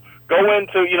battle. Go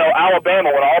into,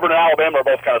 Alabama when Auburn and Alabama are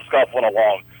both kind of scuffling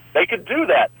along. They could do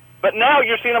that. But now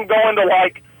you're seeing them go into,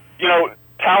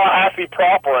 Tallahassee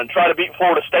proper and try to beat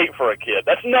Florida State for a kid.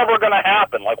 That's never going to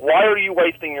happen. Like, why are you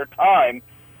wasting your time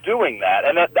doing that?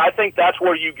 And I think that's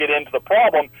where you get into the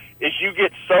problem is you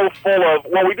get so full of,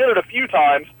 well, we did it a few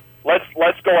times, let's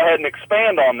go ahead and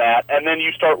expand on that, and then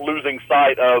you start losing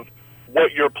sight of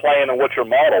what your plan and what your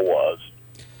model was.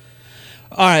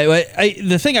 All right,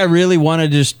 the thing I really want to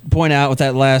just point out with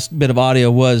that last bit of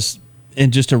audio was,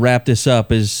 and just to wrap this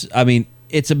up, is,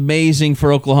 it's amazing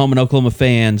for Oklahoma and Oklahoma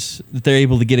fans that they're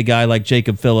able to get a guy like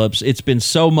Jacob Phillips. It's been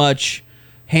so much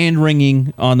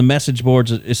hand-wringing on the message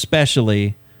boards,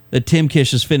 especially, that Tim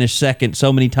Kish has finished second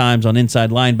so many times on inside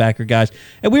linebacker guys.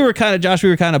 And we were kind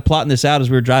of plotting this out as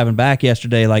we were driving back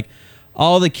yesterday, like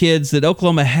all the kids that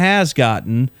Oklahoma has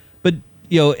gotten, but,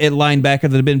 at linebacker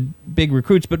that have been big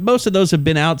recruits, but most of those have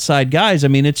been outside guys.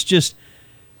 It's just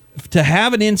to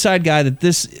have an inside guy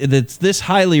that's this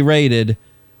highly rated.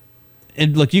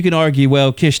 And look, you can argue,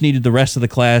 well, Kish needed the rest of the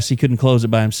class. He couldn't close it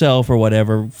by himself or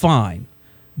whatever. Fine.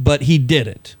 But he did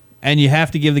it. And you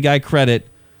have to give the guy credit.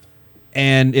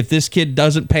 And if this kid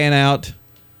doesn't pan out,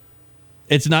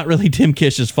 it's not really Tim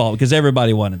Kish's fault because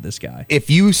everybody wanted this guy. If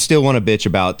you still want to bitch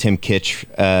about Tim Kish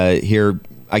here,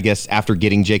 I guess after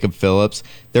getting Jacob Phillips,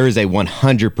 there is a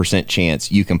 100%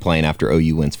 chance you complain after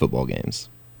OU wins football games.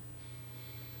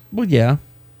 Well, yeah.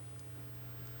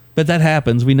 But that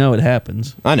happens. We know it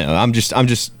happens. I know. I'm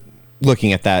just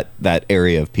looking at that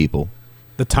area of people.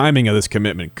 The timing of this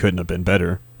commitment couldn't have been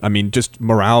better. Just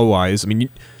morale-wise.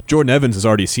 Jordan Evans is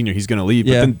already a senior. He's going to leave.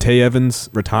 But then Tay Evans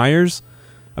retires.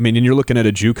 And you're looking at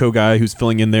a JUCO guy who's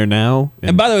filling in there now.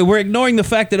 And by the way, we're ignoring the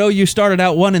fact that OU started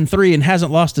out 1-3 and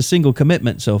hasn't lost a single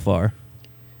commitment so far.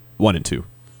 1-2.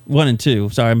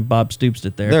 1-2. Sorry, Bob Stoops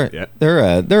it there.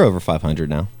 They're over 500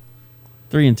 now.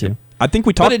 3-2. I think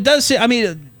we talked. But it does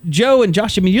say, Joe and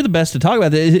Josh, you're the best to talk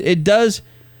about this. It does,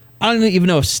 I don't even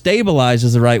know if stabilize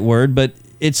is the right word, but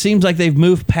it seems like they've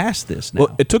moved past this now.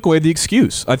 Well, it took away the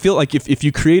excuse. I feel like if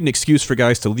you create an excuse for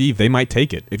guys to leave, they might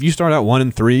take it. If you start out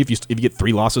 1-3, if you get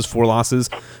 3 losses, 4 losses,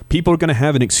 people are going to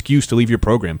have an excuse to leave your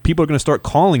program. People are going to start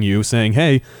calling you saying,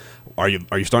 hey, are you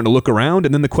starting to look around?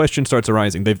 And then the question starts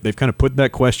arising. They've kind of put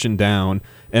that question down.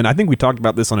 And I think we talked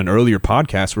about this on an earlier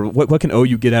podcast. Where what can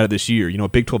OU get out of this year? A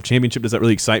Big 12 championship, does that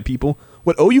really excite people?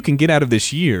 What OU can get out of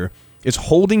this year is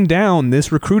holding down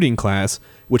this recruiting class,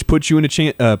 which puts you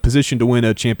in a position to win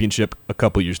a championship a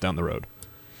couple years down the road.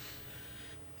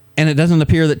 And it doesn't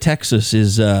appear that Texas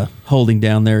is holding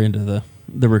down their end of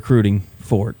the recruiting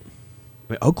fort.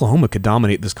 Oklahoma could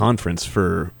dominate this conference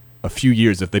for a few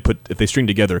years if they string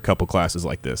together a couple classes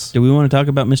like this. Do we want to talk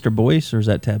about Mr. Boyce, or is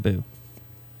that taboo?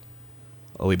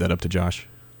 I'll leave that up to Josh.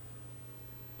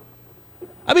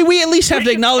 We at least have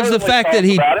to acknowledge the fact that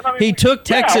he took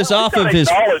Texas off of his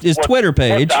Twitter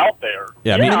page. Out there.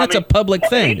 Yeah, that's a public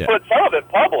thing. He put some of it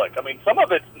public. Some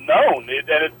of it's known, and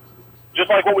it's just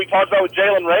like what we talked about with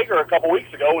Jalen Reagor a couple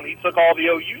weeks ago when he took all the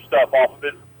OU stuff off of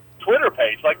his Twitter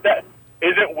page. Like that,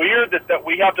 is it weird that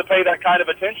we have to pay that kind of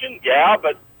attention? Yeah,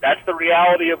 but that's the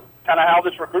reality of kind of how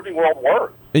this recruiting world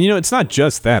works. And, it's not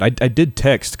just that. I did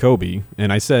text Kobe,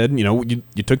 and I said, you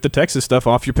took the Texas stuff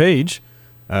off your page.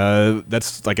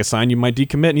 That's like a sign you might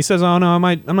decommit. And he says, oh, no,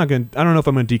 I don't know if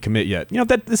I'm going to decommit yet.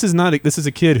 This is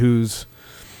a kid who's...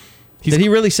 Did he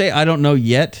really say, I don't know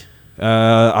yet?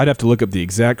 I'd have to look up the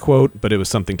exact quote, but it was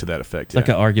something to that effect. It's like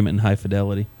an argument in High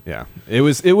Fidelity. Yeah. It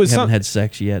was haven't had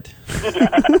sex yet.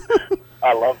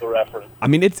 I love the reference. I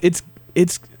mean, it's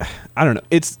I don't know.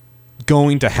 It's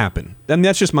going to happen. I mean,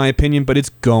 that's just my opinion, but it's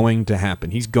going to happen.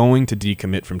 He's going to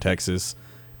decommit from Texas,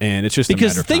 and it's just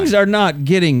because a matter of things time. are not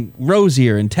getting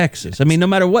rosier in Texas. I mean, no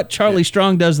matter what Charlie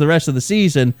Strong does the rest of the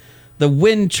season, the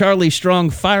when Charlie Strong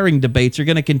firing debates are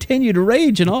going to continue to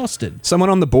rage in Austin. Someone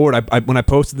on the board, when I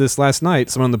posted this last night,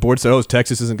 someone on the board said, "Oh,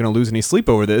 Texas isn't going to lose any sleep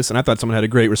over this," and I thought someone had a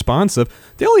great response of,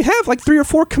 "They only have like 3 or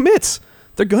 4 commits.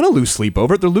 They're going to lose sleep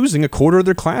over it. They're losing a quarter of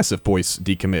their class if Boyce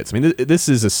decommits." I mean, this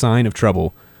is a sign of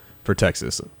trouble for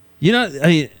Texas.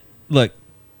 Look,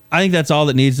 I think that's all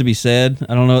that needs to be said.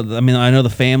 I don't know. I mean, I know the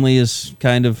family is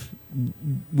kind of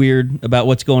weird about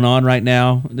what's going on right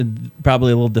now,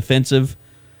 probably a little defensive.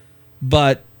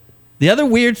 But the other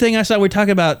weird thing I saw, we're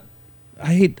talking about,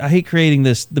 I hate creating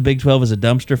the Big 12 as a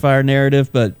dumpster fire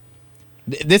narrative, but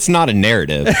it's not a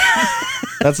narrative.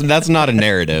 That's not a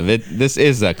narrative. This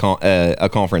is a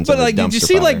conference. But of a did you dumpster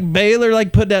see fire. Baylor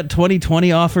put out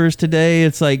 2020 offers today?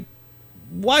 It's like,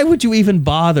 why would you even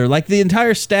bother? The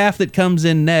entire staff that comes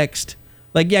in next,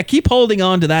 keep holding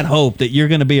on to that hope that you're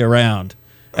going to be around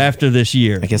after this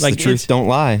year. I guess the truth don't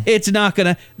lie. It's not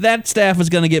going to, that staff is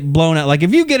going to get blown out.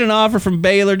 If you get an offer from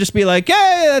Baylor, just be like,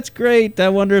 hey, that's great. I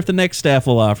wonder if the next staff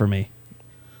will offer me.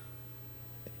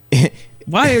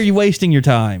 Why are you wasting your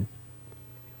time?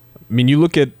 I mean, you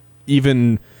look at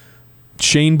even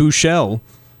Shane Buechele.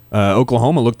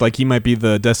 Oklahoma looked like he might be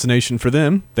the destination for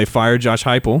them. They fired Josh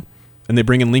Heupel, and they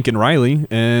bring in Lincoln Riley.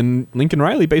 And Lincoln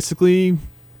Riley, basically,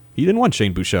 he didn't want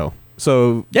Shane Buechele.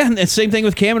 So yeah, and the same thing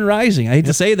with Cameron Rising. I hate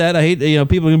to say that. I hate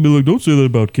people are gonna be like, don't say that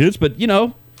about kids. But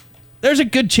there's a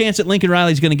good chance that Lincoln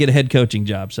Riley's going to get a head coaching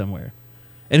job somewhere.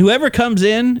 And whoever comes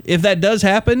in, if that does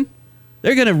happen,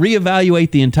 they're going to reevaluate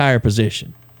the entire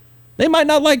position. They might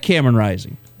not like Cameron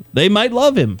Rising. They might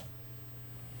love him.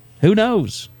 Who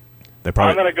knows? I'm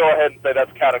going to go ahead and say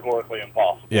that's categorically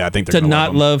impossible. Yeah, I think to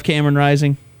not love Cameron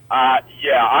Rising.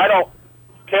 Yeah, I don't.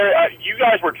 Terry, you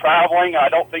guys were traveling. I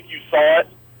don't think you saw it.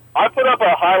 I put up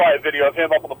a highlight video of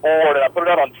him up on the board, and I put it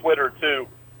out on Twitter too.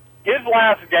 His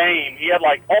last game, he had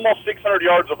almost 600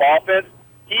 yards of offense.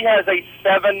 He has a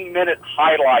 7-minute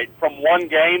highlight from one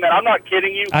game, and I'm not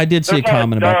kidding you. I did see a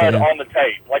comment about that on the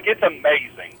tape. It's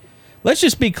amazing. Let's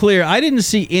just be clear. I didn't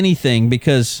see anything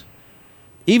because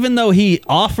even though he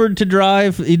offered to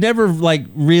drive, he never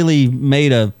really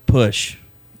made a push.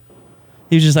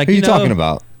 He was just like, Who are you talking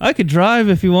about? I could drive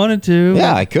if you wanted to.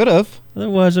 Yeah, I could have.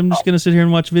 Otherwise, I'm just going to sit here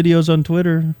and watch videos on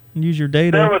Twitter and use your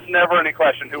data. There was never any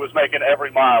question who was making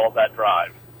every mile of that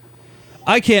drive.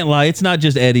 I can't lie. It's not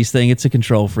just Eddie's thing. It's a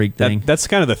control freak thing. That's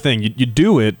kind of the thing. You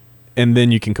do it, and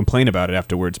then you can complain about it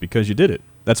afterwards because you did it.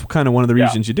 That's kind of one of the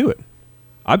reasons you do it.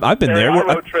 I've been there. I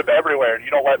road trip everywhere, and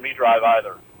you don't let me drive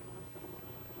either.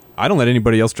 I don't let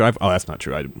anybody else drive. Oh, that's not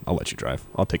true. I'll let you drive.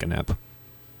 I'll take a nap.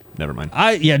 Never mind.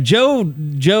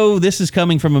 Joe, this is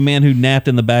coming from a man who napped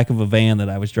in the back of a van that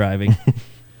I was driving.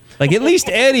 At least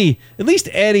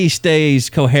Eddie stays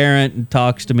coherent and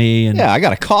talks to me. And yeah, I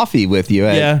got a coffee with you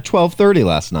at 12:30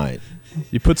 last night.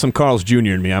 You put some Carl's Jr.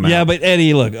 in me. I'm out. Yeah, but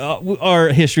Eddie, look, our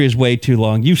history is way too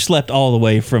long. You slept all the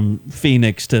way from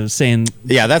Phoenix to San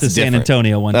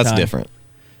Antonio one time. That's different.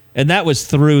 And that was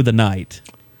through the night.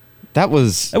 That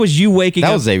was you waking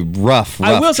up. That was a rough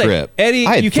I will trip. Say, Eddie,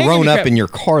 I had you can't thrown give me up crap. in your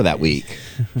car that week.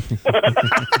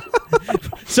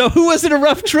 So who was it a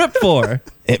rough trip for?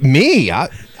 Me. I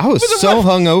was so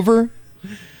hungover.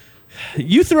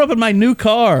 You threw up in my new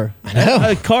car. I know.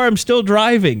 A car I'm still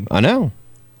driving. I know.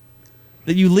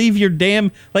 That you leave your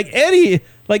damn... Eddie...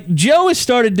 Joe has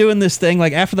started doing this thing,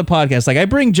 after the podcast. I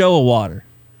bring Joe a water.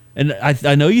 And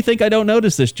I know you think I don't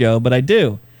notice this, Joe, but I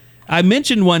do. I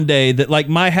mentioned one day that,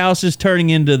 my house is turning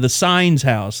into the Signs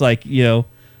house. M.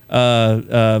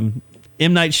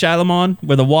 Night Shyamalan,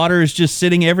 where the water is just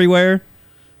sitting everywhere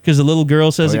because the little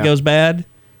girl says it goes bad.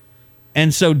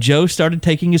 And so Joe started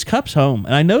taking his cups home.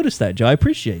 And I noticed that, Joe. I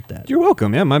appreciate that. You're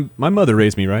welcome. Yeah, my mother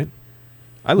raised me right.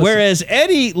 Whereas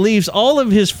Eddie leaves all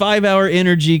of his 5-hour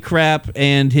energy crap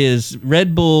and his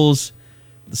Red Bulls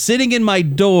sitting in my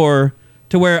door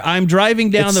to where I'm driving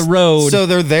down the road. So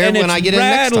they're there and when it's I get in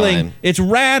next time. It's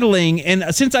rattling,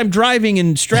 and since I'm driving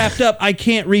and strapped up, I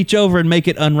can't reach over and make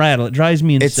it unrattle. It drives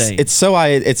me insane. It's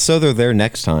so they're there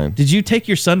next time. Did you take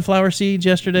your sunflower seeds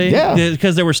yesterday? Yeah.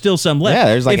 Because there were still some left. Yeah,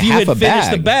 there's like if you half had a finished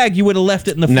bag. the bag, you would have left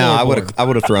it in the No, floorboard. I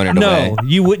would have thrown it away. No,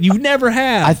 you never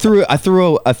have. I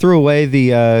threw away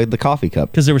the coffee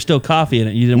cup because there was still coffee in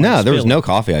it. You didn't. No, want to there was spill no it.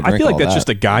 coffee. I feel like that's just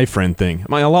a guy friend thing.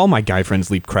 All my guy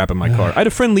friends leave crap in my car. I had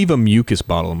a friend leave a mucus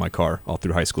bottle in my car all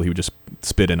through high school. He would just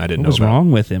spit in. I didn't know What was about.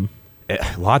 wrong with him?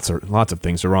 Lots of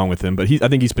things are wrong with him, but I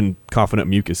think he's been coughing up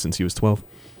mucus since he was 12.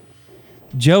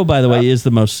 Joe, by the way, is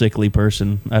the most sickly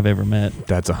person I've ever met.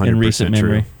 That's in recent 100% true.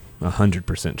 memory.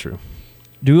 100% true.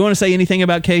 Do we want to say anything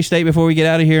about K-State before we get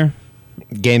out of here?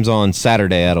 Game's on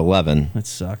Saturday at 11. That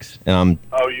sucks. And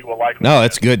you will like. No,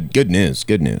 it's good. Good news.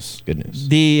 Good news. Good news.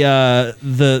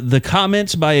 The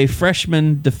comments by a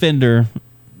freshman defender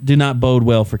do not bode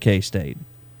well for K-State.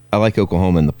 I like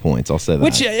Oklahoma in the points. I'll say that.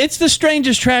 Which it's the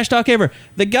strangest trash talk ever.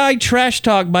 The guy trash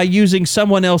talked by using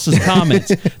someone else's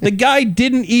comments. The guy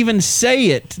didn't even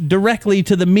say it directly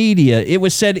to the media. It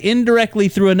was said indirectly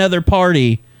through another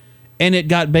party, and it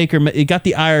got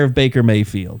the ire of Baker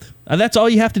Mayfield. That's all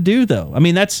you have to do, though. I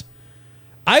mean,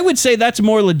 I would say that's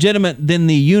more legitimate than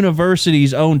the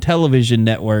university's own television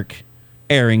network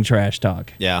airing trash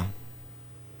talk. Yeah.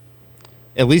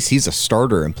 At least he's a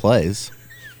starter and plays.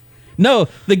 No,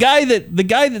 the guy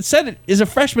that said it is a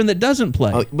freshman that doesn't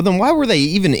play. But then why were they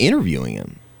even interviewing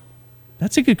him?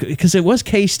 That's a good, because it was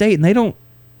K-State and they don't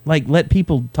let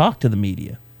people talk to the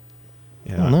media.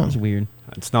 Yeah, that's weird.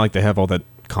 It's not like they have all that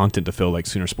content to fill like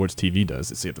Sooner Sports TV does.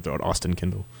 It's you have to throw out Austin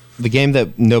Kendall. The game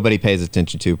that nobody pays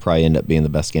attention to probably end up being the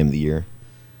best game of the year.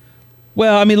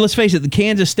 Well, I mean, let's face it, the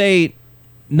Kansas State,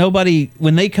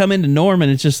 when they come into Norman,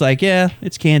 it's just like, yeah,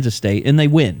 it's Kansas State, and they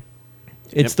win.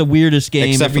 It's the weirdest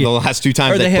game. Except for the last two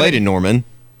times they played in Norman.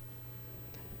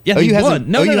 Yeah, OU won. hasn't.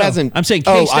 No, OU hasn't. I'm saying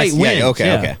K-State wins. Yeah, okay,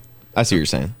 yeah. okay. I see what you're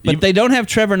saying. But they don't have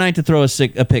Trevor Knight to throw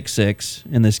a pick six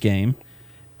in this game.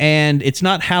 And it's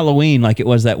not Halloween like it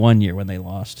was that one year when they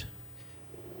lost.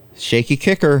 Shaky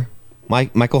kicker.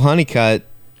 Michael Honeycutt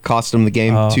cost him the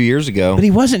game 2 years ago. But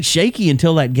he wasn't shaky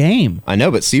until that game. I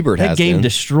know, but Siebert has That game been.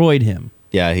 destroyed him.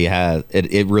 Yeah, he has.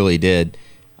 It really did.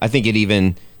 I think it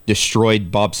even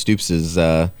destroyed Bob Stoops'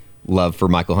 love for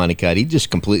Michael Honeycutt. He just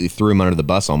completely threw him under the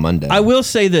bus on Monday. I will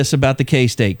say this about the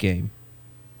K-State game.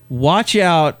 Watch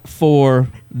out for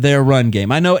their run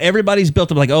game. I know everybody's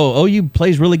built up like, OU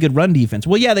plays really good run defense.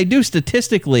 Well, yeah, they do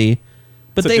statistically,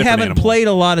 but they haven't played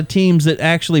a lot of teams that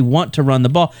actually want to run the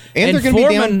ball. And they're going to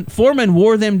be down. Foreman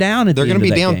wore them down at the end of that game.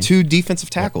 They're going to be down two defensive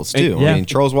tackles, too. Yeah. I mean,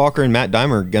 Charles Walker and Matt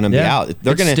Dimer are going to be out.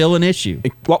 It's still an issue.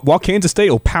 While Kansas State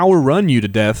will power run you to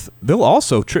death, they'll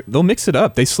also they'll mix it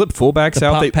up. They slip fullbacks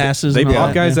out. Pop passes. They and all pop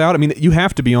that, guys out. I mean, you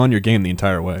have to be on your game the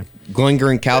entire way. Glenn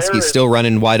Gronkowski's still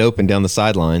running wide open down the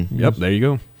sideline. Yep, there you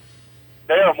go.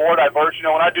 They are more diverse. You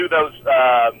know, when I do those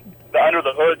the under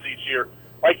the hoods each year,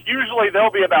 like usually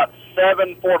there'll be about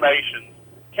 7 formations.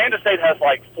 Kansas State has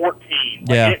like 14.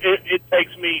 Yeah. It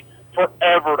takes me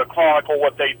forever to chronicle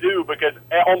what they do because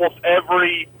almost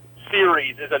every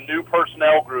series is a new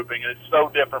personnel grouping, and it's so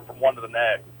different from one to the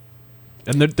next.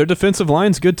 And their defensive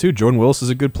line's good too. Jordan Willis is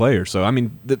a good player, so I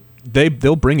mean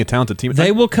they'll bring a talented team.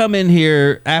 They will come in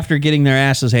here after getting their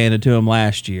asses handed to them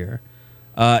last year,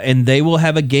 and they will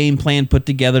have a game plan put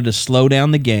together to slow down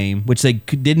the game, which they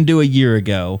didn't do a year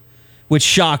ago, which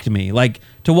shocked me. Like,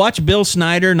 to watch Bill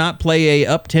Snyder not play a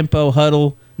up-tempo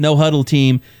huddle, no huddle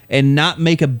team, and not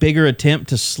make a bigger attempt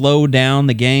to slow down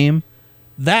the game,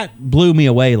 that blew me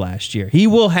away last year. He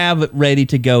will have it ready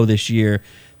to go this year.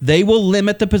 They will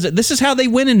limit the possession. This is how they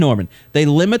win in Norman. They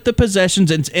limit the possessions,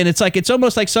 and it's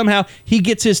almost like somehow he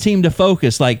gets his team to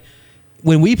focus. Like,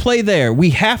 when we play there,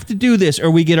 we have to do this or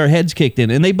we get our heads kicked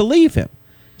in, and they believe him.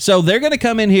 So they're going to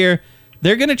come in here.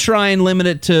 They're going to try and limit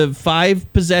it to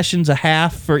 5 possessions a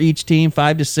half for each team,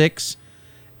 5 to 6,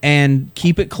 and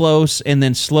keep it close, and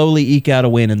then slowly eke out a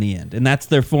win in the end. And that's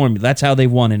their formula. That's how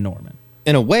they've won in Norman.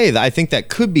 In a way, I think that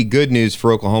could be good news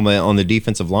for Oklahoma on the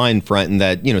defensive line front, and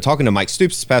that, talking to Mike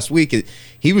Stoops this past week,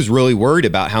 he was really worried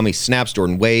about how many snaps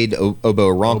Jordan Wade, Obo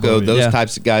Aronco, those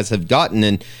types of guys have gotten,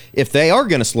 and if they are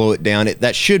going to slow it down,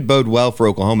 that should bode well for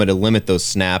Oklahoma to limit those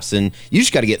snaps, and you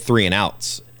just got to get 3 and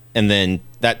outs, and then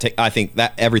I think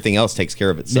that everything else takes care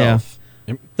of itself.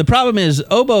 Yeah. The problem is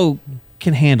Obo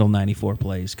can handle 94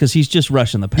 plays because he's just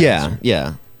rushing the passer.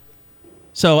 Yeah.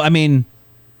 So, I mean,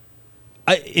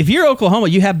 if you're Oklahoma,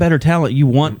 you have better talent. You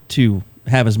want to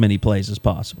have as many plays as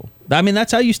possible. I mean,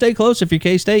 that's how you stay close. If you're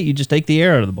K-State, you just take the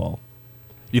air out of the ball.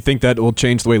 You think that will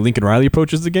change the way Lincoln Riley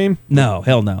approaches the game? No,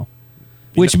 hell no.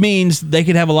 which means they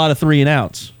could have a lot of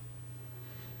 3-and-outs.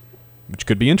 Which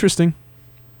could be interesting.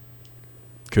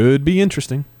 Could be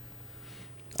interesting.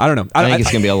 I don't know. I think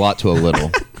it's going to be a lot to a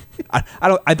little.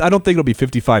 I don't think it'll be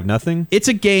 55-0. It's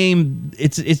a game.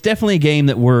 It's definitely a game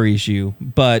that worries you,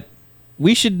 but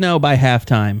we should know by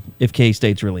halftime if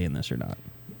K-State's really in this or not.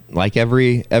 Like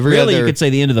every really, other, you could say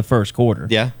the end of the first quarter.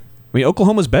 Yeah. I mean,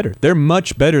 Oklahoma's better. They're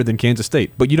much better than Kansas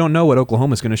State, but you don't know what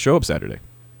Oklahoma's going to show up Saturday.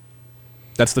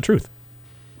 That's the truth.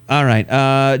 All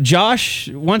right. Josh,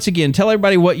 once again, tell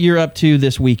everybody what you're up to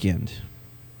this weekend.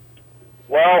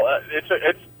 Well,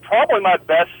 it's probably my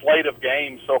best slate of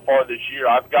games so far this year.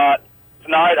 I've got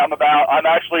tonight. I'm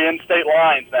actually in state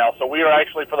lines now, so we are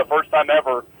actually for the first time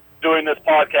ever doing this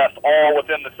podcast all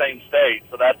within the same state.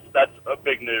 So that's a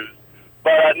big news.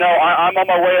 But no, I'm on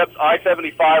my way up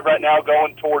I-75 right now,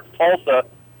 going towards Tulsa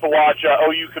to watch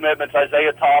OU commitments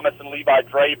Isaiah Thomas and Levi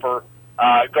Draper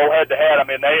go head to head. I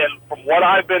mean, from what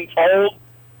I've been told,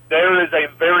 there is a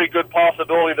very good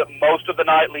possibility that most of the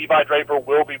night Levi Draper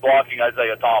will be blocking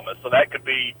Isaiah Thomas. So that could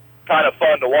be kind of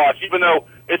fun to watch. Even though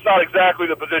it's not exactly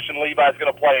the position Levi's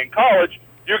going to play in college,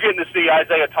 you're getting to see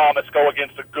Isaiah Thomas go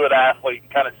against a good athlete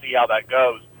and kind of see how that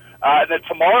goes. And then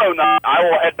tomorrow night, I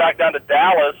will head back down to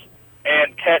Dallas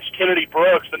and catch Kennedy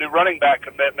Brooks, the new running back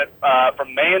commitment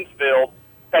from Mansfield,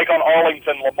 take on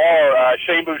Arlington Lamar,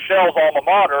 Shane Buechele's alma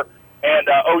mater, and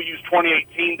OU's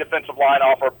 2018 defensive line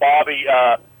offer, Bobby.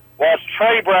 Well, it's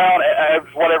Trey Brown,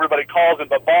 is what everybody calls him,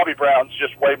 but Bobby Brown's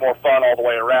just way more fun all the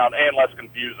way around and less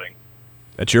confusing.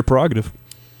 That's your prerogative.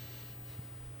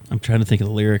 I'm trying to think of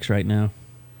the lyrics right now.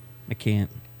 I can't.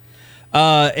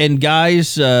 And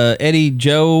guys, Eddie,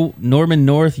 Joe, Norman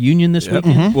North, Union this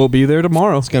weekend. Mm-hmm. We'll be there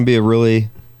tomorrow. It's going to be a really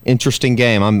interesting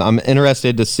game. I'm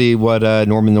interested to see what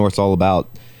Norman North's all about.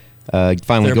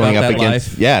 Finally They're going about up that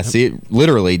against, life.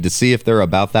 literally to see if they're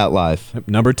about that life.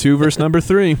 Number 2 versus number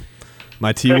 3.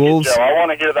 My T-Wolves. Joe, I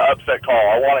want to hear the upset call.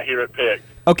 I want to hear it picked.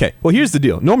 Okay, well, here's the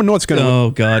deal. Norman North's going to.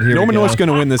 Oh God, here Norman we go. North's going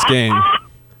to win this game.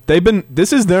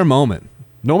 This is their moment.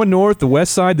 Norman North, the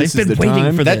West Side. This They've is been the waiting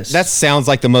time. for That sounds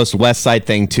like the most West Side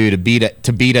thing too, to beat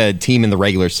a team in the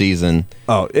regular season.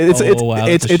 Oh, it's wow,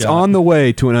 that's a it's shot. on the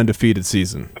way to an undefeated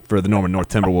season for the Norman North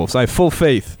Timberwolves. I have full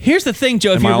faith. Here's the thing,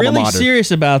 Joe. If in my you're alma really mater.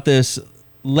 serious about this,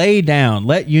 lay down.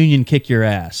 Let Union kick your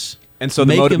ass. And so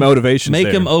the motivation's Make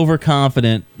there. them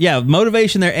overconfident. Yeah,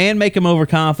 motivation there, and make them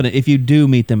overconfident if you do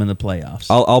meet them in the playoffs.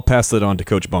 I'll pass that on to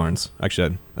Coach Barnes.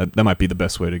 Actually, that might be the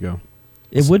best way to go.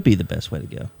 It would be the best way to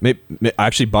go.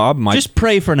 Actually, Bob might Just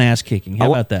pray for an ass kicking.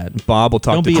 How about that? Bob will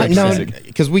talk Don't to be Coach upset. Sizik.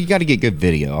 Because we got to get good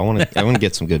video. I want to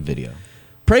get some good video.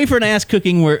 Pray for an ass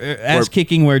kicking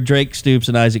where Drake Stoops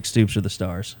and Isaac Stoops are the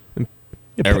stars.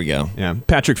 There we go. Yeah,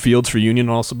 Patrick Fields for Union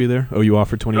will also be there. OU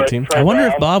offer 2018. I wonder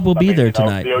if Bob will be there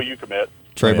tonight. The OU commit.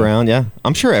 Trey Brown, yeah.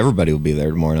 I'm sure everybody will be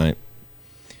there tomorrow night.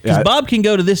 Because Bob can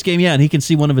go to this game, and he can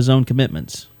see one of his own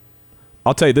commitments.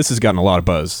 I'll tell you, this has gotten a lot of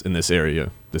buzz in this area.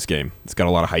 This game, it's got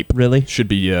a lot of hype. Really? Should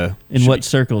be In what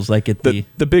circles? Like at the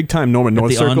big time Norman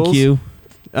North the circles. on cue?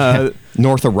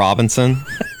 North of Robinson.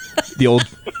 the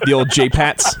old J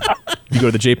Pats. You go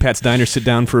to the J Pats diner, sit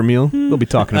down for a meal. They'll be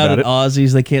talking Out about at it.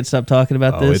 Aussies, they can't stop talking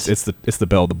about this. It's the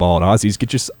bell of the ball at Aussies.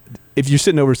 If you're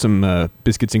sitting over some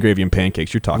biscuits and gravy and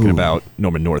pancakes, you're talking about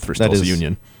Norman North versus Tulsa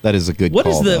Union. That is a good What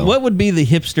call. is the though. what would be the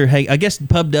hipster hang? I guess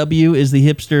Pub W is the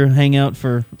hipster hangout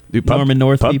for Norman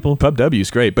North people. Pub W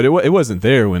is great, but it wasn't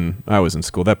there when I was in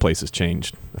school. That place has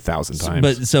changed 1,000 times.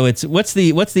 But so it's what's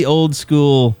the old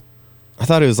school? I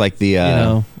thought it was like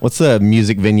the what's the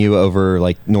music venue over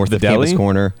like north of Deli? Campus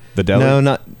Corner? The Deli? No,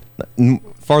 not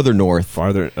farther north.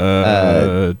 Farther.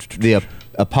 The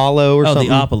Apollo or something.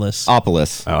 the Opolis.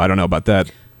 Opolis. Oh, I don't know about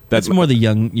that. That's more the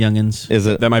youngins. Is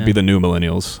it? That might be the new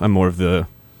millennials. I'm more of the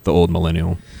old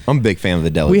millennial. I'm a big fan of the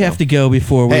Deli. We though. have to go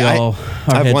before we Hey, our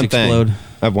I have heads one explode. thing.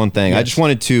 I have one thing. I Yes. just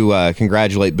wanted to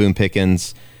congratulate Boone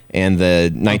Pickens and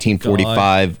the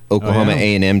 1945 Oklahoma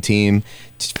A&M team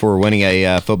for winning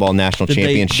a football national Did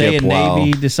championship. they and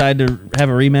Navy decide to have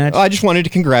a rematch? I just wanted to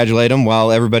congratulate them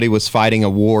while everybody was fighting a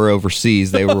war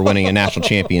overseas. They were winning a national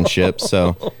championship.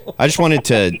 So I just wanted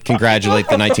to congratulate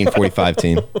the 1945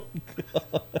 team.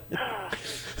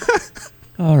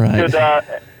 All right.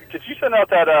 Could you send out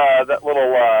that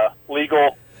little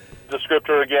legal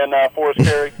descriptor again for us,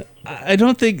 Kerry? I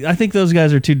think those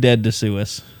guys are too dead to sue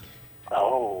us.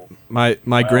 Oh.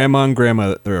 My grandma and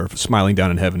grandma are smiling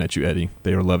down in heaven at you, Eddie.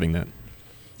 They are loving that.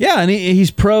 Yeah, and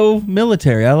he's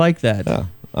pro-military. I like that. Yeah,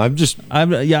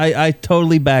 I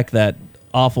totally back that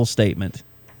awful statement.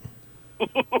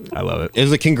 I love it. It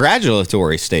was a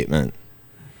congratulatory statement.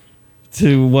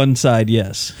 To one side,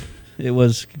 yes. It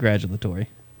was congratulatory.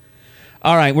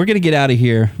 All right, we're going to get out of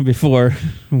here before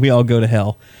we all go to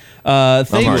hell. I'm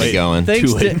already going.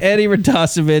 Thanks to Eddie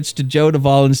Radosevich, to Joe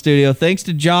Duvall in the studio. Thanks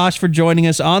to Josh for joining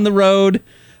us on the road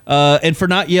and for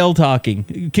not yell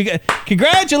talking.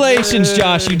 Congratulations,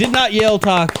 Josh. You did not yell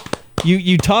talk.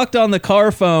 You talked on the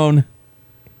car phone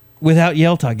without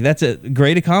yell talking. That's a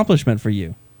great accomplishment for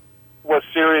you. Was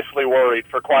seriously worried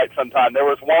for quite some time. There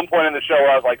was one point in the show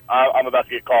where I was like, I'm about to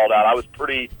get called out. I was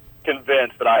pretty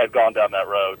convinced that I had gone down that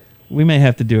road. We may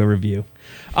have to do a review.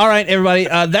 All right, everybody.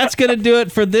 That's going to do it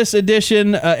for this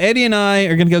edition. Eddie and I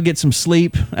are going to go get some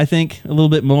sleep, I think, a little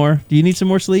bit more. Do you need some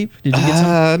more sleep? Did you get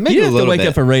some? Maybe you didn't a have to little wake bit.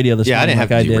 up for radio this morning. I didn't have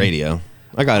to do did. radio.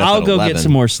 I got up I'll at go 11. get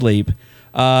some more sleep.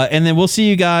 And then we'll see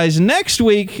you guys next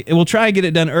week. We'll try and get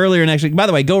it done earlier next week. By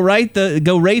the way, go rate the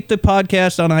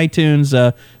podcast on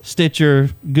iTunes, Stitcher,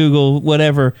 Google,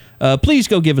 whatever. Please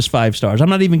go give us 5 stars. I'm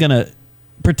not even going to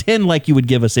pretend like you would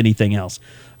give us anything else.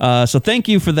 So thank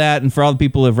you for that, and for all the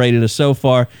people who have rated us so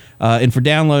far, and for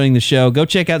downloading the show. Go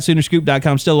check out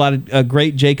Soonerscoop.com. Still a lot of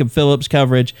great Jacob Phillips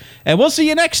coverage. And we'll see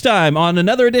you next time on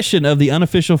another edition of the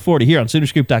Unofficial 40 here on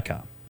Soonerscoop.com.